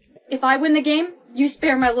 If I win the game, you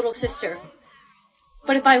spare my little sister.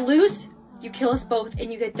 But if I lose, you kill us both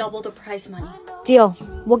and you get double the prize money. Deal.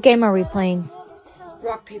 What game are we playing?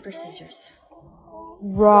 Rock, paper, scissors.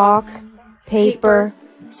 Rock, paper,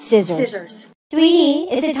 scissors. Scissors. Sweetie,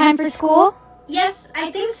 is it time for school? Yes, I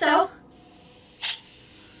think so.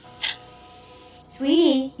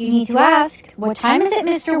 Sweetie, you need to ask, what time is it,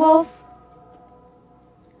 Mr. Wolf?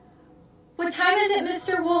 What time is it,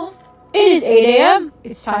 Mr. Wolf? It is 8 a.m.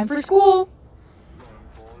 It's time for school.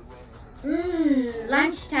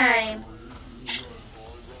 Lunchtime.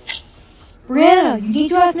 Brianna, you need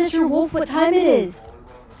to ask Mr. Wolf what time it is.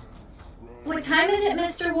 What time is it,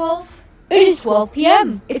 Mr. Wolf? It is 12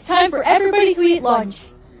 p.m. It's time for everybody to eat lunch.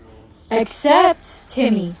 Except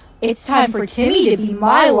Timmy. It's time for Timmy to be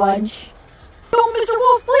my lunch. No, Mr.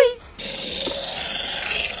 Wolf, please.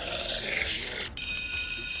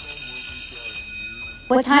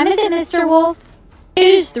 What time is it, Mr. Wolf? It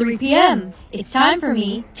is 3 p.m. It's time for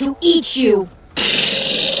me to eat you.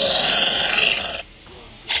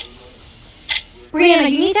 Brianna,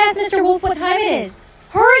 you need to ask Mr. Wolf what time it is.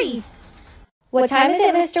 Hurry! What time is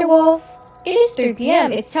it, Mr. Wolf? It is 3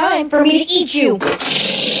 p.m. It's time for me to eat you.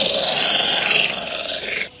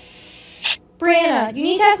 Brianna, you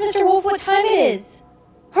need to ask Mr. Wolf what time it is.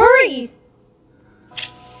 Hurry!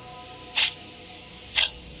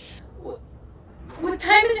 What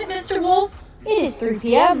time is it, Mr. Wolf? It is 3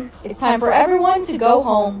 p.m. It's time for everyone to go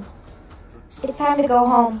home. It's time to go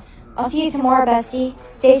home. I'll see you tomorrow, bestie.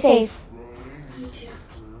 Stay safe. Me too.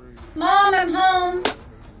 Mom, I'm home.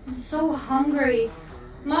 I'm so hungry.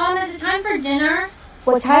 Mom, is it time for dinner?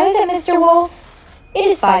 What time is it, Mr. Wolf? It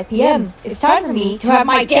is 5 p.m. It's time for me to have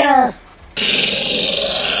my dinner.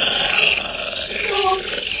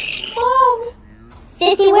 Mom!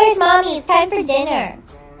 Sissy, where's Mommy? It's time for dinner.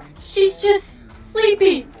 She's just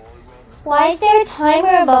sleepy. Why is there a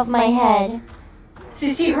timer above my head?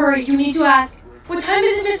 Sissy, hurry. You need to ask. What time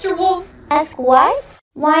is it, Mr. Wolf? Ask what?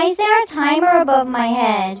 Why is there a timer above my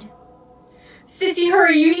head? Sissy,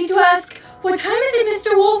 hurry. You need to ask. What time is it,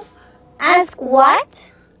 Mr. Wolf? Ask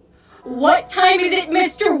what? What time is it,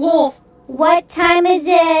 Mr. Wolf? What time is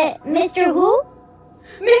it, Mr. Who?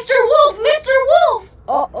 Mr. Wolf! Mr. Wolf!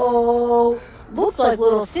 Uh-oh. Looks like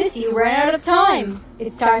little Sissy ran out of time.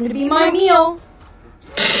 It's time to be my meal.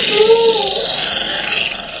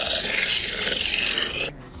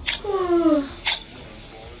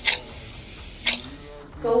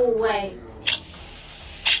 Go away.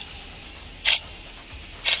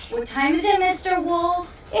 What time is it, Mr.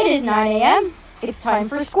 Wolf? It is 9 a.m. It's time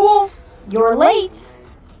for school. You're late.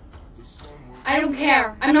 I don't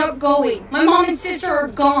care. I'm not going. My mom and sister are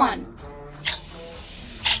gone.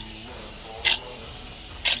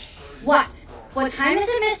 What? What time is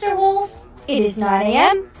it, Mr. Wolf? It is 9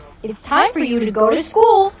 a.m. It's time for you to go to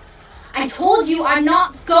school. I told you I'm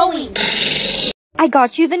not going. I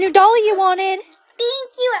got you the new dolly you wanted.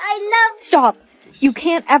 Thank you, I love... Stop. You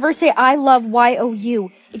can't ever say I love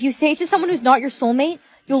Y-O-U. If you say it to someone who's not your soulmate,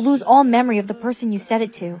 you'll lose all memory of the person you said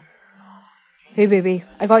it to. Hey, baby,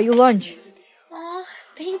 I got you lunch. Aw,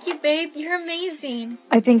 thank you, babe. You're amazing.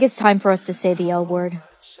 I think it's time for us to say the L word.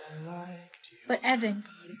 But Evan,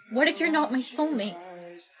 what if you're not my soulmate?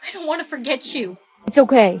 I don't want to forget you. It's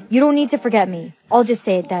okay. You don't need to forget me. I'll just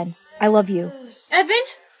say it then. I love you. Evan?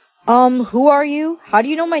 Who are you? How do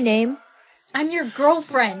you know my name? I'm your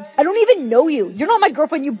girlfriend. I don't even know you. You're not my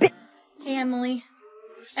girlfriend, you bitch. Hey, Emily.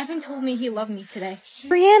 Evan told me he loved me today.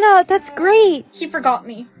 Brianna, that's great. He forgot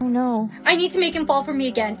me. Oh, no. I need to make him fall for me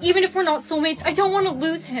again. Even if we're not soulmates, I don't want to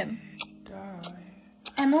lose him.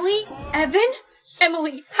 Emily? Evan?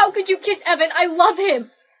 Emily, how could you kiss Evan? I love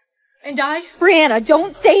him. And I? Brianna,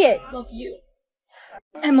 don't say it. Love you.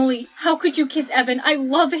 Emily, how could you kiss Evan? I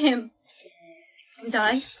love him. And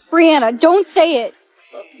I? Brianna, don't say it.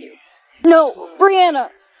 Love you. No, Brianna.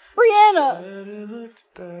 Brianna.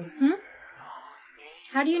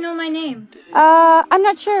 How do you know my name? I'm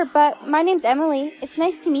not sure, but my name's Emily. It's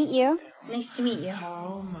nice to meet you. Nice to meet you.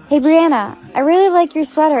 Hey, Brianna, I really like your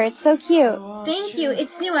sweater. It's so cute. Thank you.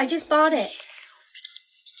 It's new. I just bought it.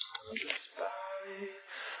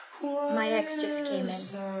 My ex just came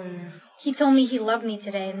in. He told me he loved me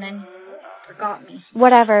today and then forgot me.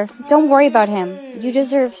 Whatever. Don't worry about him. You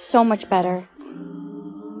deserve so much better.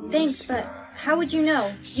 Thanks, but how would you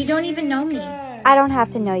know? You don't even know me. I don't have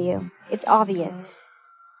to know you. It's obvious.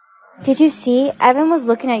 Did you see? Evan was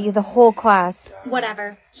looking at you the whole class.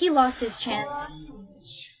 Whatever. He lost his chance.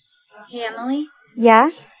 Hey, Emily? Yeah?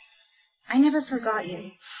 I never forgot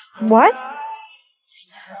you. What?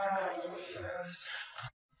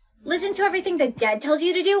 Listen to everything that Dad tells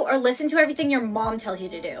you to do, or listen to everything your mom tells you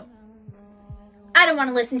to do. I don't want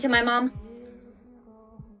to listen to my mom.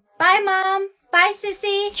 Bye, Mom. Bye,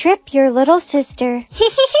 Sissy. Trip your little sister.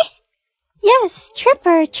 Yes, trip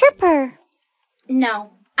her, trip her.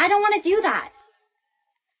 No, I don't want to do that.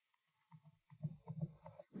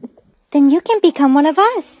 Then you can become one of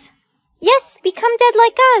us. Yes, become dead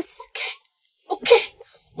like us. Okay.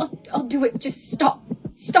 I'll do it. Just stop.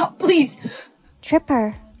 Stop, please. Trip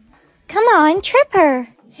her. Come on, trip her.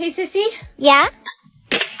 Hey, Sissy. Yeah?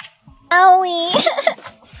 Owie.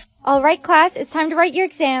 All right, class, it's time to write your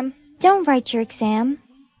exam. Don't write your exam.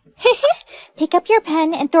 Pick up your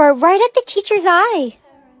pen and throw it right at the teacher's eye.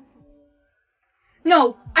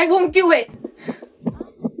 No, I won't do it.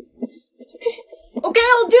 Okay,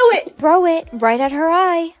 I'll do it. Throw it right at her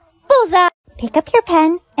eye. Bullseye. Pick up your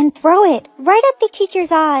pen and throw it right at the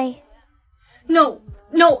teacher's eye. No,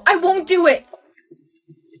 I won't do it.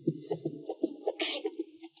 Okay,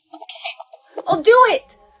 I'll do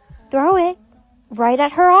it. Throw it right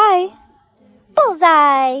at her eye.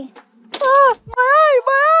 Bullseye.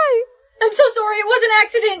 Bye. I'm so sorry, it was an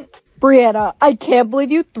accident. Brianna, I can't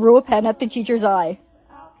believe you threw a pen at the teacher's eye.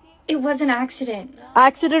 It was an accident.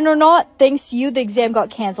 Accident or not, thanks to you, the exam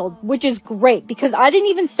got canceled, which is great because I didn't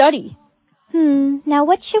even study. Now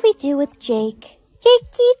what should we do with Jake?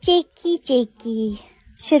 Jakey.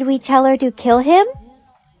 Should we tell her to kill him?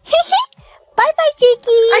 Bye-bye,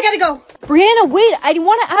 Jakey. I gotta go. Brianna, wait, I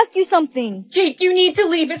want to ask you something. Jake, you need to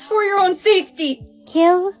leave. It's for your own safety.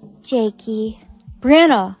 Kill Jakey.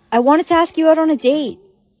 Brianna, I wanted to ask you out on a date.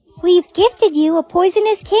 We've gifted you a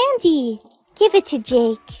poisonous candy. Give it to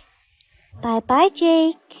Jake. Bye-bye,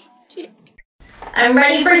 Jake. I'm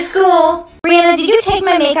ready for school. Brianna, did you take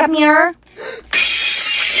my makeup mirror?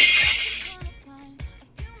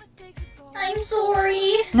 I'm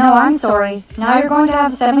sorry. No, I'm sorry. Now you're going to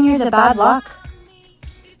have 7 years of bad luck.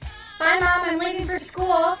 Bye, Mom. I'm leaving for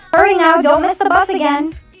school. Hurry now, don't miss the bus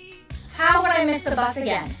again. How would I miss the bus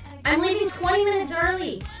again? I'm leaving 20 minutes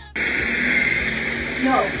early.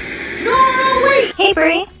 No, wait! Hey,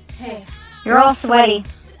 Bri. Hey. You're all sweaty.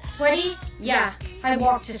 Sweaty? Yeah, I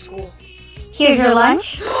walked to school. Here's your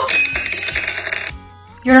lunch.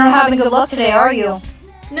 You're not having good luck today, are you?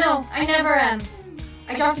 No, I never am.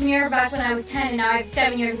 I dropped a mirror back when I was 10 and now I have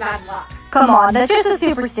 7 years of bad luck. Come on, that's just a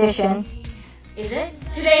superstition. Is it?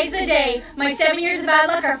 Today's the day. My 7 years of bad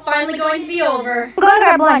luck are finally going to be over. I'm going to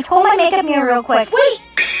grab lunch. Hold my makeup mirror real quick. Wait!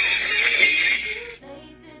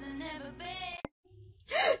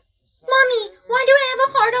 Mommy, why do I have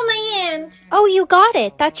a heart on my hand? Oh, you got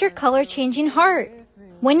it. That's your color-changing heart.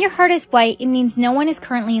 When your heart is white, it means no one is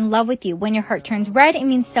currently in love with you. When your heart turns red, it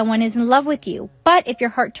means someone is in love with you. But if your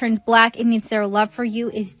heart turns black, it means their love for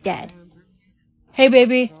you is dead. Hey,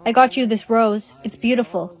 baby, I got you this rose. It's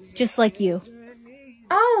beautiful, just like you.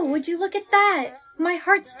 Oh, would you look at that? My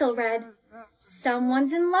heart's still red.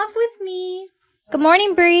 Someone's in love with me. Good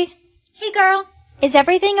morning, Bri. Hey, girl. Is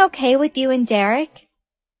everything okay with you and Derek?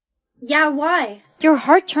 Yeah, why? Your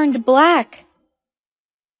heart turned black.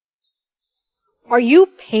 Are you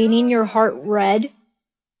painting your heart red?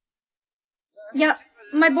 Yeah,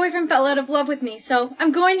 my boyfriend fell out of love with me, so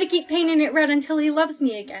I'm going to keep painting it red until he loves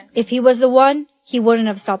me again. If he was the one, he wouldn't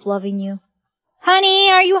have stopped loving you.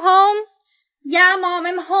 Honey, are you home? Yeah, Mom,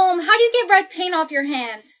 I'm home. How do you get red paint off your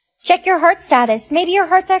hand? Check your heart status. Maybe your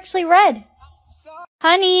heart's actually red.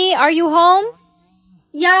 Honey, are you home?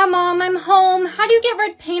 Yeah, Mom, I'm home. How do you get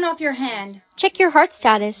red paint off your hand? Check your heart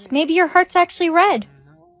status. Maybe your heart's actually red.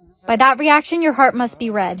 By that reaction, your heart must be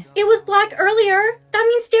red. It was black earlier. That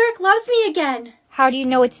means Derek loves me again. How do you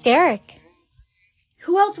know it's Derek?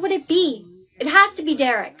 Who else would it be? It has to be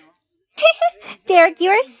Derek. Derek, you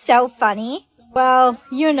are so funny. Well,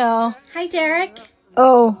 you know. Hi, Derek.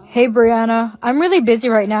 Oh, hey, Brianna. I'm really busy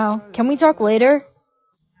right now. Can we talk later?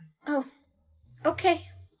 Oh, okay.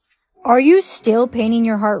 Are you still painting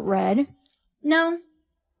your heart red? No.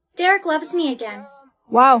 Derek loves me again.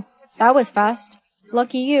 Wow, that was fast.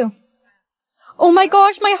 Lucky you. Oh my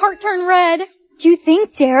gosh, my heart turned red. Do you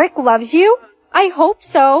think Derek loves you? I hope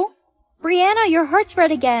so. Brianna, your heart's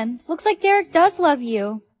red again. Looks like Derek does love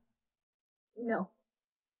you. No.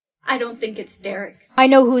 I don't think it's Derek. I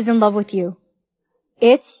know who's in love with you.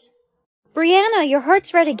 It's... Brianna, your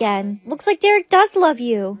heart's red again. Looks like Derek does love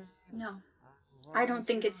you. No. I don't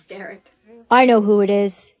think it's Derek. I know who it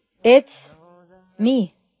is. It's...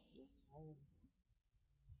 me.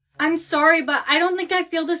 I'm sorry, but I don't think I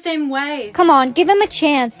feel the same way. Come on, give him a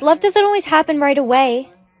chance. Love doesn't always happen right away.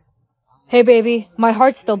 Hey, baby, my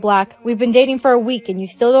heart's still black. We've been dating for a week and you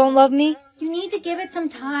still don't love me? You need to give it some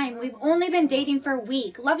time. We've only been dating for a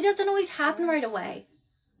week. Love doesn't always happen right away.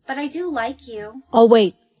 But I do like you. I'll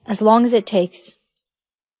wait, as long as it takes.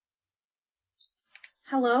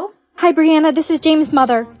 Hello? Hi, Brianna, this is James'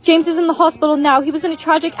 mother. James is in the hospital now. He was in a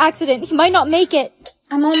tragic accident. He might not make it.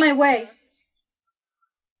 I'm on my way.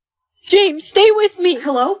 James, stay with me.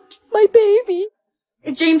 Hello? My baby.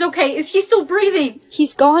 Is James okay? Is he still breathing?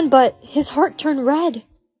 He's gone, but his heart turned red.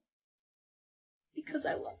 Because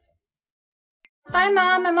I love him. Bye,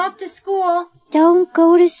 Mom. I'm off to school. Don't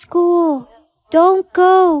go to school. Don't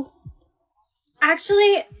go.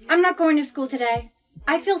 Actually, I'm not going to school today.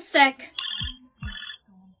 I feel sick.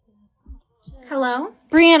 Hello?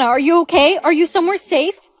 Brianna, are you okay? Are you somewhere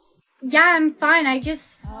safe? Yeah, I'm fine. I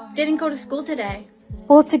just didn't go to school today.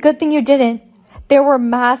 Well, it's a good thing you didn't. There were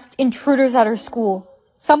masked intruders at our school.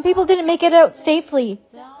 Some people didn't make it out safely.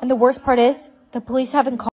 And the worst part is, the police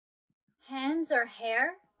haven't called. Hands or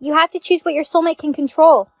hair? You have to choose what your soulmate can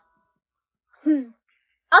control.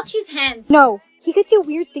 I'll choose hands. No, he could do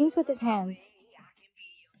weird things with his hands.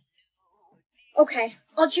 Okay,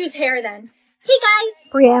 I'll choose hair then. Hey,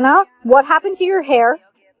 guys! Brianna, what happened to your hair?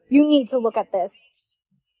 You need to look at this.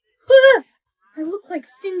 I look like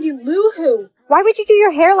Cindy Lou Who. Why would you do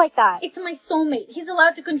your hair like that? It's my soulmate. He's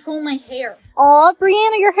allowed to control my hair. Aw,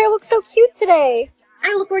 Brianna, your hair looks so cute today.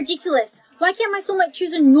 I look ridiculous. Why can't my soulmate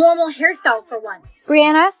choose a normal hairstyle for once?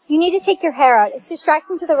 Brianna, you need to take your hair out. It's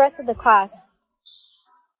distracting to the rest of the class.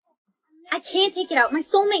 I can't take it out. My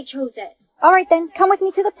soulmate chose it. All right then, come with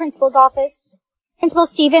me to the principal's office. Principal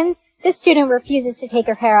Stevens, this student refuses to take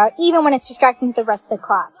her hair out even when it's distracting to the rest of the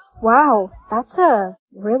class. Wow, that's a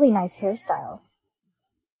really nice hairstyle.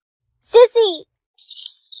 Sissy!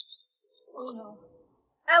 Oh no.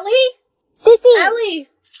 Ellie? Sissy! Ellie!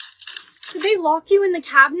 Did they lock you in the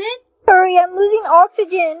cabinet? Hurry, I'm losing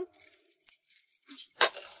oxygen.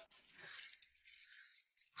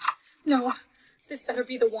 No, this better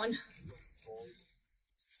be the one.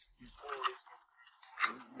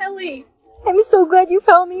 Ellie! I'm so glad you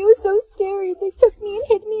found me. It was so scary. They took me and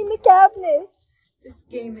hid me in the cabinet. This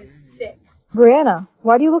game is sick. Brianna,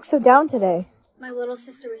 why do you look so down today? My little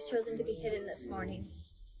sister was chosen to be hidden this morning.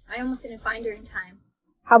 I almost didn't find her in time.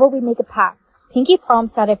 How about we make a pact? Pinky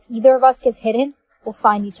promised that if either of us gets hidden, we'll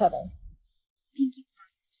find each other. Pinky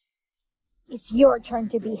promise. It's your turn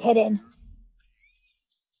to be hidden.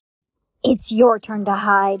 It's your turn to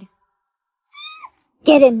hide.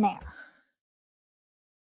 Get in there.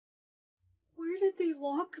 Where did they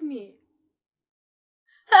lock me?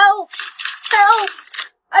 Help! Help!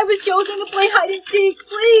 I was chosen to play hide and seek.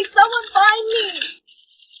 Please, someone find me!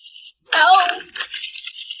 Help!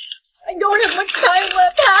 I don't have much time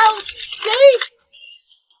left. Help! Jake!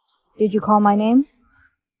 Did you call my name?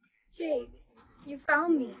 Jake, you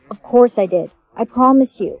found me. Of course I did. I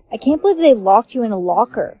promise you. I can't believe they locked you in a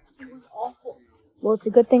locker. It was awful. Well, it's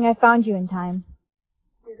a good thing I found you in time.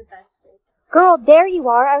 You're the best, Jake. Girl, there you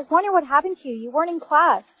are. I was wondering what happened to you. You weren't in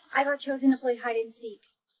class. I got chosen to play hide and seek.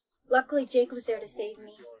 Luckily, Jake was there to save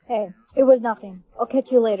me. Hey, it was nothing. I'll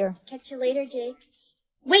catch you later. Catch you later, Jake.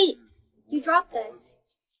 Wait! You dropped this.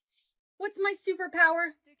 What's my superpower?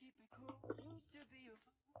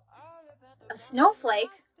 A snowflake?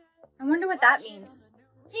 I wonder what that means.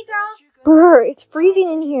 Hey, girl. Brr, it's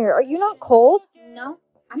freezing in here. Are you not cold? No,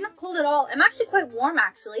 I'm not cold at all. I'm actually quite warm,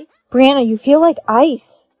 actually. Brianna, you feel like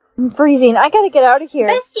ice. I'm freezing. I gotta get out of here.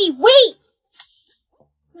 Bestie, wait!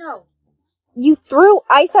 No. You threw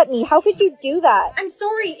ice at me. How could you do that? I'm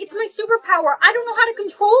sorry. It's my superpower. I don't know how to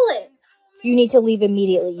control it. You need to leave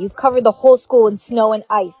immediately. You've covered the whole school in snow and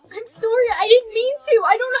ice. I'm sorry. I didn't mean to.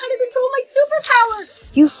 I don't know how to control my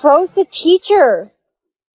superpower. You froze the teacher.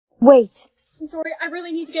 Wait. I'm sorry. I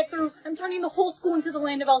really need to get through. I'm turning the whole school into the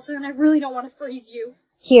land of Elsa, and I really don't want to freeze you.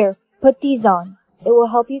 Here, put these on. It will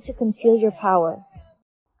help you to conceal your power.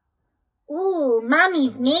 Ooh,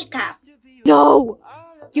 mommy's makeup. No!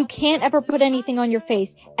 You can't ever put anything on your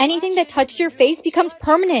face. Anything that touched your face becomes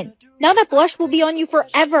permanent. Now that blush will be on you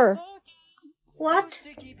forever. What?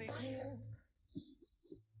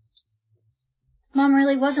 Mom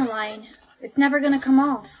really wasn't lying. It's never gonna come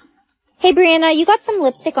off. Hey, Brianna, you got some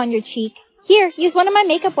lipstick on your cheek. Here, use one of my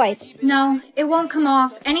makeup wipes. No, it won't come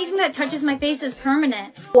off. Anything that touches my face is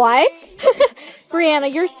permanent. What? Brianna,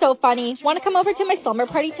 you're so funny. Want to come over to my slumber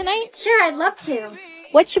party tonight? Sure, I'd love to.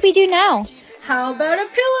 What should we do now? How about a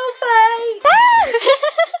pillow fight?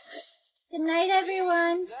 Good night,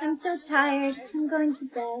 everyone. I'm so tired. I'm going to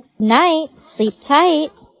bed. Night. Sleep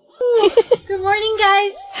tight. Good morning,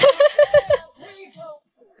 guys.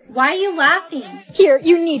 Why are you laughing? Here,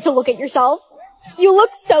 you need to look at yourself. You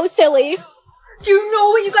look so silly. Do you know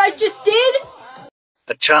what you guys just did?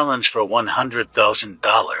 A challenge for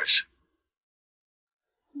 $100,000.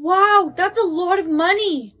 Wow, that's a lot of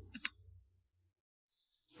money.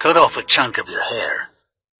 Cut off a chunk of your hair.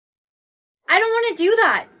 I don't want to do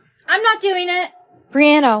that. I'm not doing it.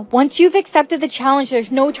 Brianna, once you've accepted the challenge,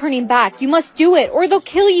 there's no turning back. You must do it, or they'll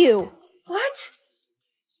kill you. What?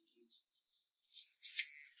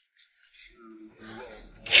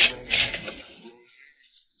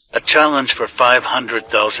 A challenge for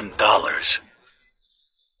 $500,000.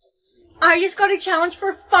 I just got a challenge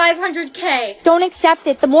for $500K. Don't accept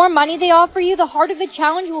it. The more money they offer you, the harder the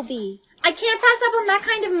challenge will be. I can't pass up on that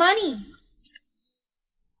kind of money.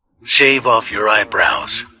 Shave off your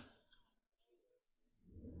eyebrows.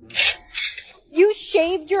 You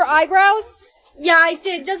shaved your eyebrows? Yeah, I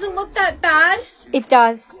did. Does it look that bad? It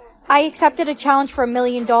does. I accepted a challenge for $1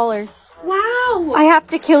 million. Wow. I have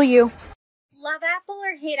to kill you. Love apple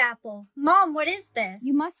or hate apple? Mom, what is this?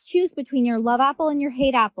 You must choose between your love apple and your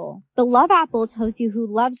hate apple. The love apple tells you who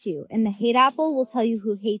loves you, and the hate apple will tell you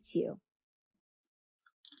who hates you.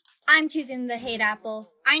 I'm choosing the hate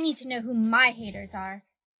apple. I need to know who my haters are.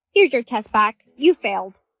 Here's your test back. You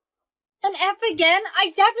failed. An F again?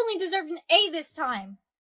 I definitely deserved an A this time.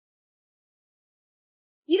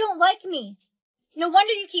 You don't like me. No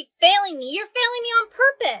wonder you keep failing me. You're failing me on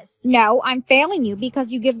purpose. No, I'm failing you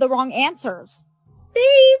because you give the wrong answers.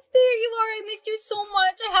 Babe, there you are. I missed you so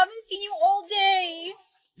much. I haven't seen you all day.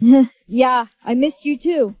 Yeah, I missed you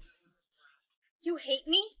too. You hate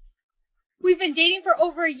me? We've been dating for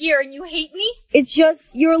over a year and you hate me? It's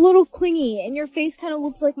just, you're a little clingy and your face kind of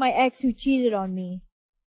looks like my ex who cheated on me.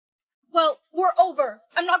 Well, we're over.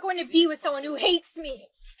 I'm not going to be with someone who hates me.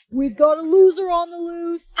 We've got a loser on the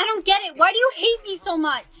loose. I don't get it. Why do you hate me so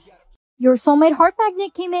much? Your soulmate heart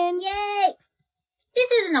magnet came in. Yay!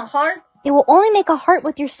 This isn't a heart. It will only make a heart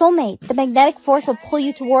with your soulmate. The magnetic force will pull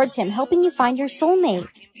you towards him, helping you find your soulmate.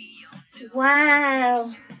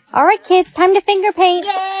 Wow. All right, kids, time to finger paint.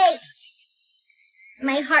 Yay!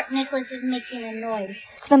 My heart necklace is making a noise.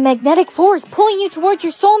 It's the magnetic force pulling you towards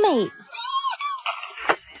your soulmate.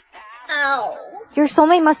 Ow. Your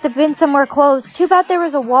soulmate must have been somewhere close. Too bad there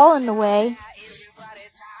was a wall in the way.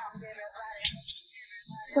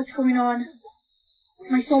 What's going on?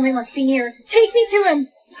 My soulmate must be near. Take me to him!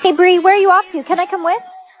 Hey, Bree, where are you off to? Can I come with?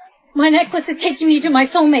 My necklace is taking me to my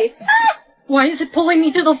soulmate. Why is it pulling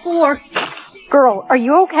me to the floor? Girl, are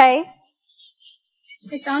you okay?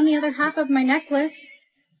 I found the other half of my necklace,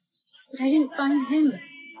 but I didn't find him.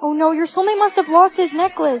 Oh no, your soulmate must have lost his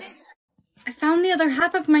necklace. I found the other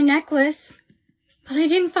half of my necklace, but I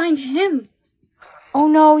didn't find him. Oh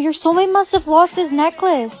no, your soulmate must have lost his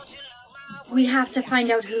necklace. We have to find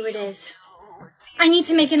out who it is. I need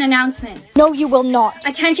to make an announcement. No, you will not.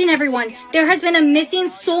 Attention everyone, there has been a missing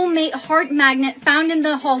soulmate heart magnet found in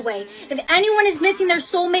the hallway. If anyone is missing their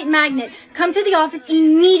soulmate magnet, come to the office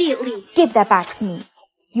immediately. Give that back to me.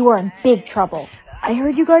 You are in big trouble. I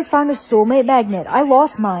heard you guys found a soulmate magnet. I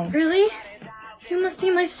lost mine. Really? You must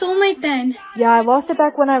be my soulmate then. Yeah, I lost it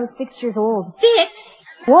back when I was 6 years old. 6?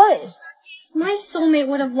 What? My soulmate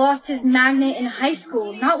would have lost his magnet in high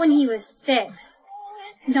school, not when he was 6.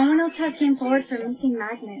 No one else has came forward for missing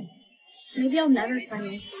magnet. Maybe I'll never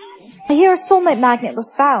find this. I hear a soulmate magnet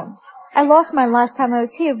was found. I lost mine last time I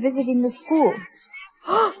was here visiting the school.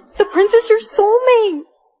 The prince is your soulmate!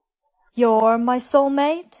 You're my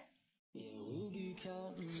soulmate?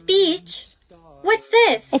 Speech? What's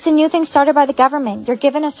this? It's a new thing started by the government. You're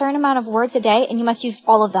given a certain amount of words a day, and you must use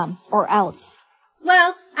all of them, or else.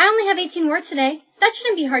 Well, I only have 18 words today. That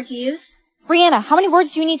shouldn't be hard to use. Brianna, how many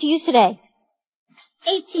words do you need to use today?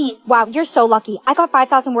 18. Wow, you're so lucky. I got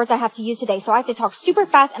 5,000 words I have to use today, so I have to talk super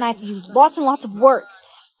fast, and I have to use lots and lots of words.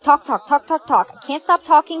 Talk, talk, talk, talk, talk. I can't stop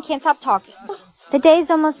talking, can't stop talking. The day's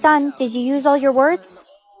almost done. Did you use all your words?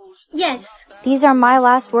 Yes. These are my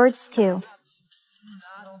last words, too.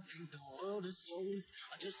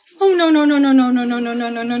 Oh, no.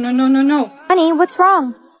 Honey, what's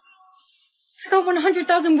wrong? I got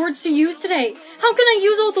 100,000 words to use today. How can I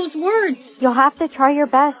use all those words? You'll have to try your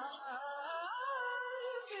best.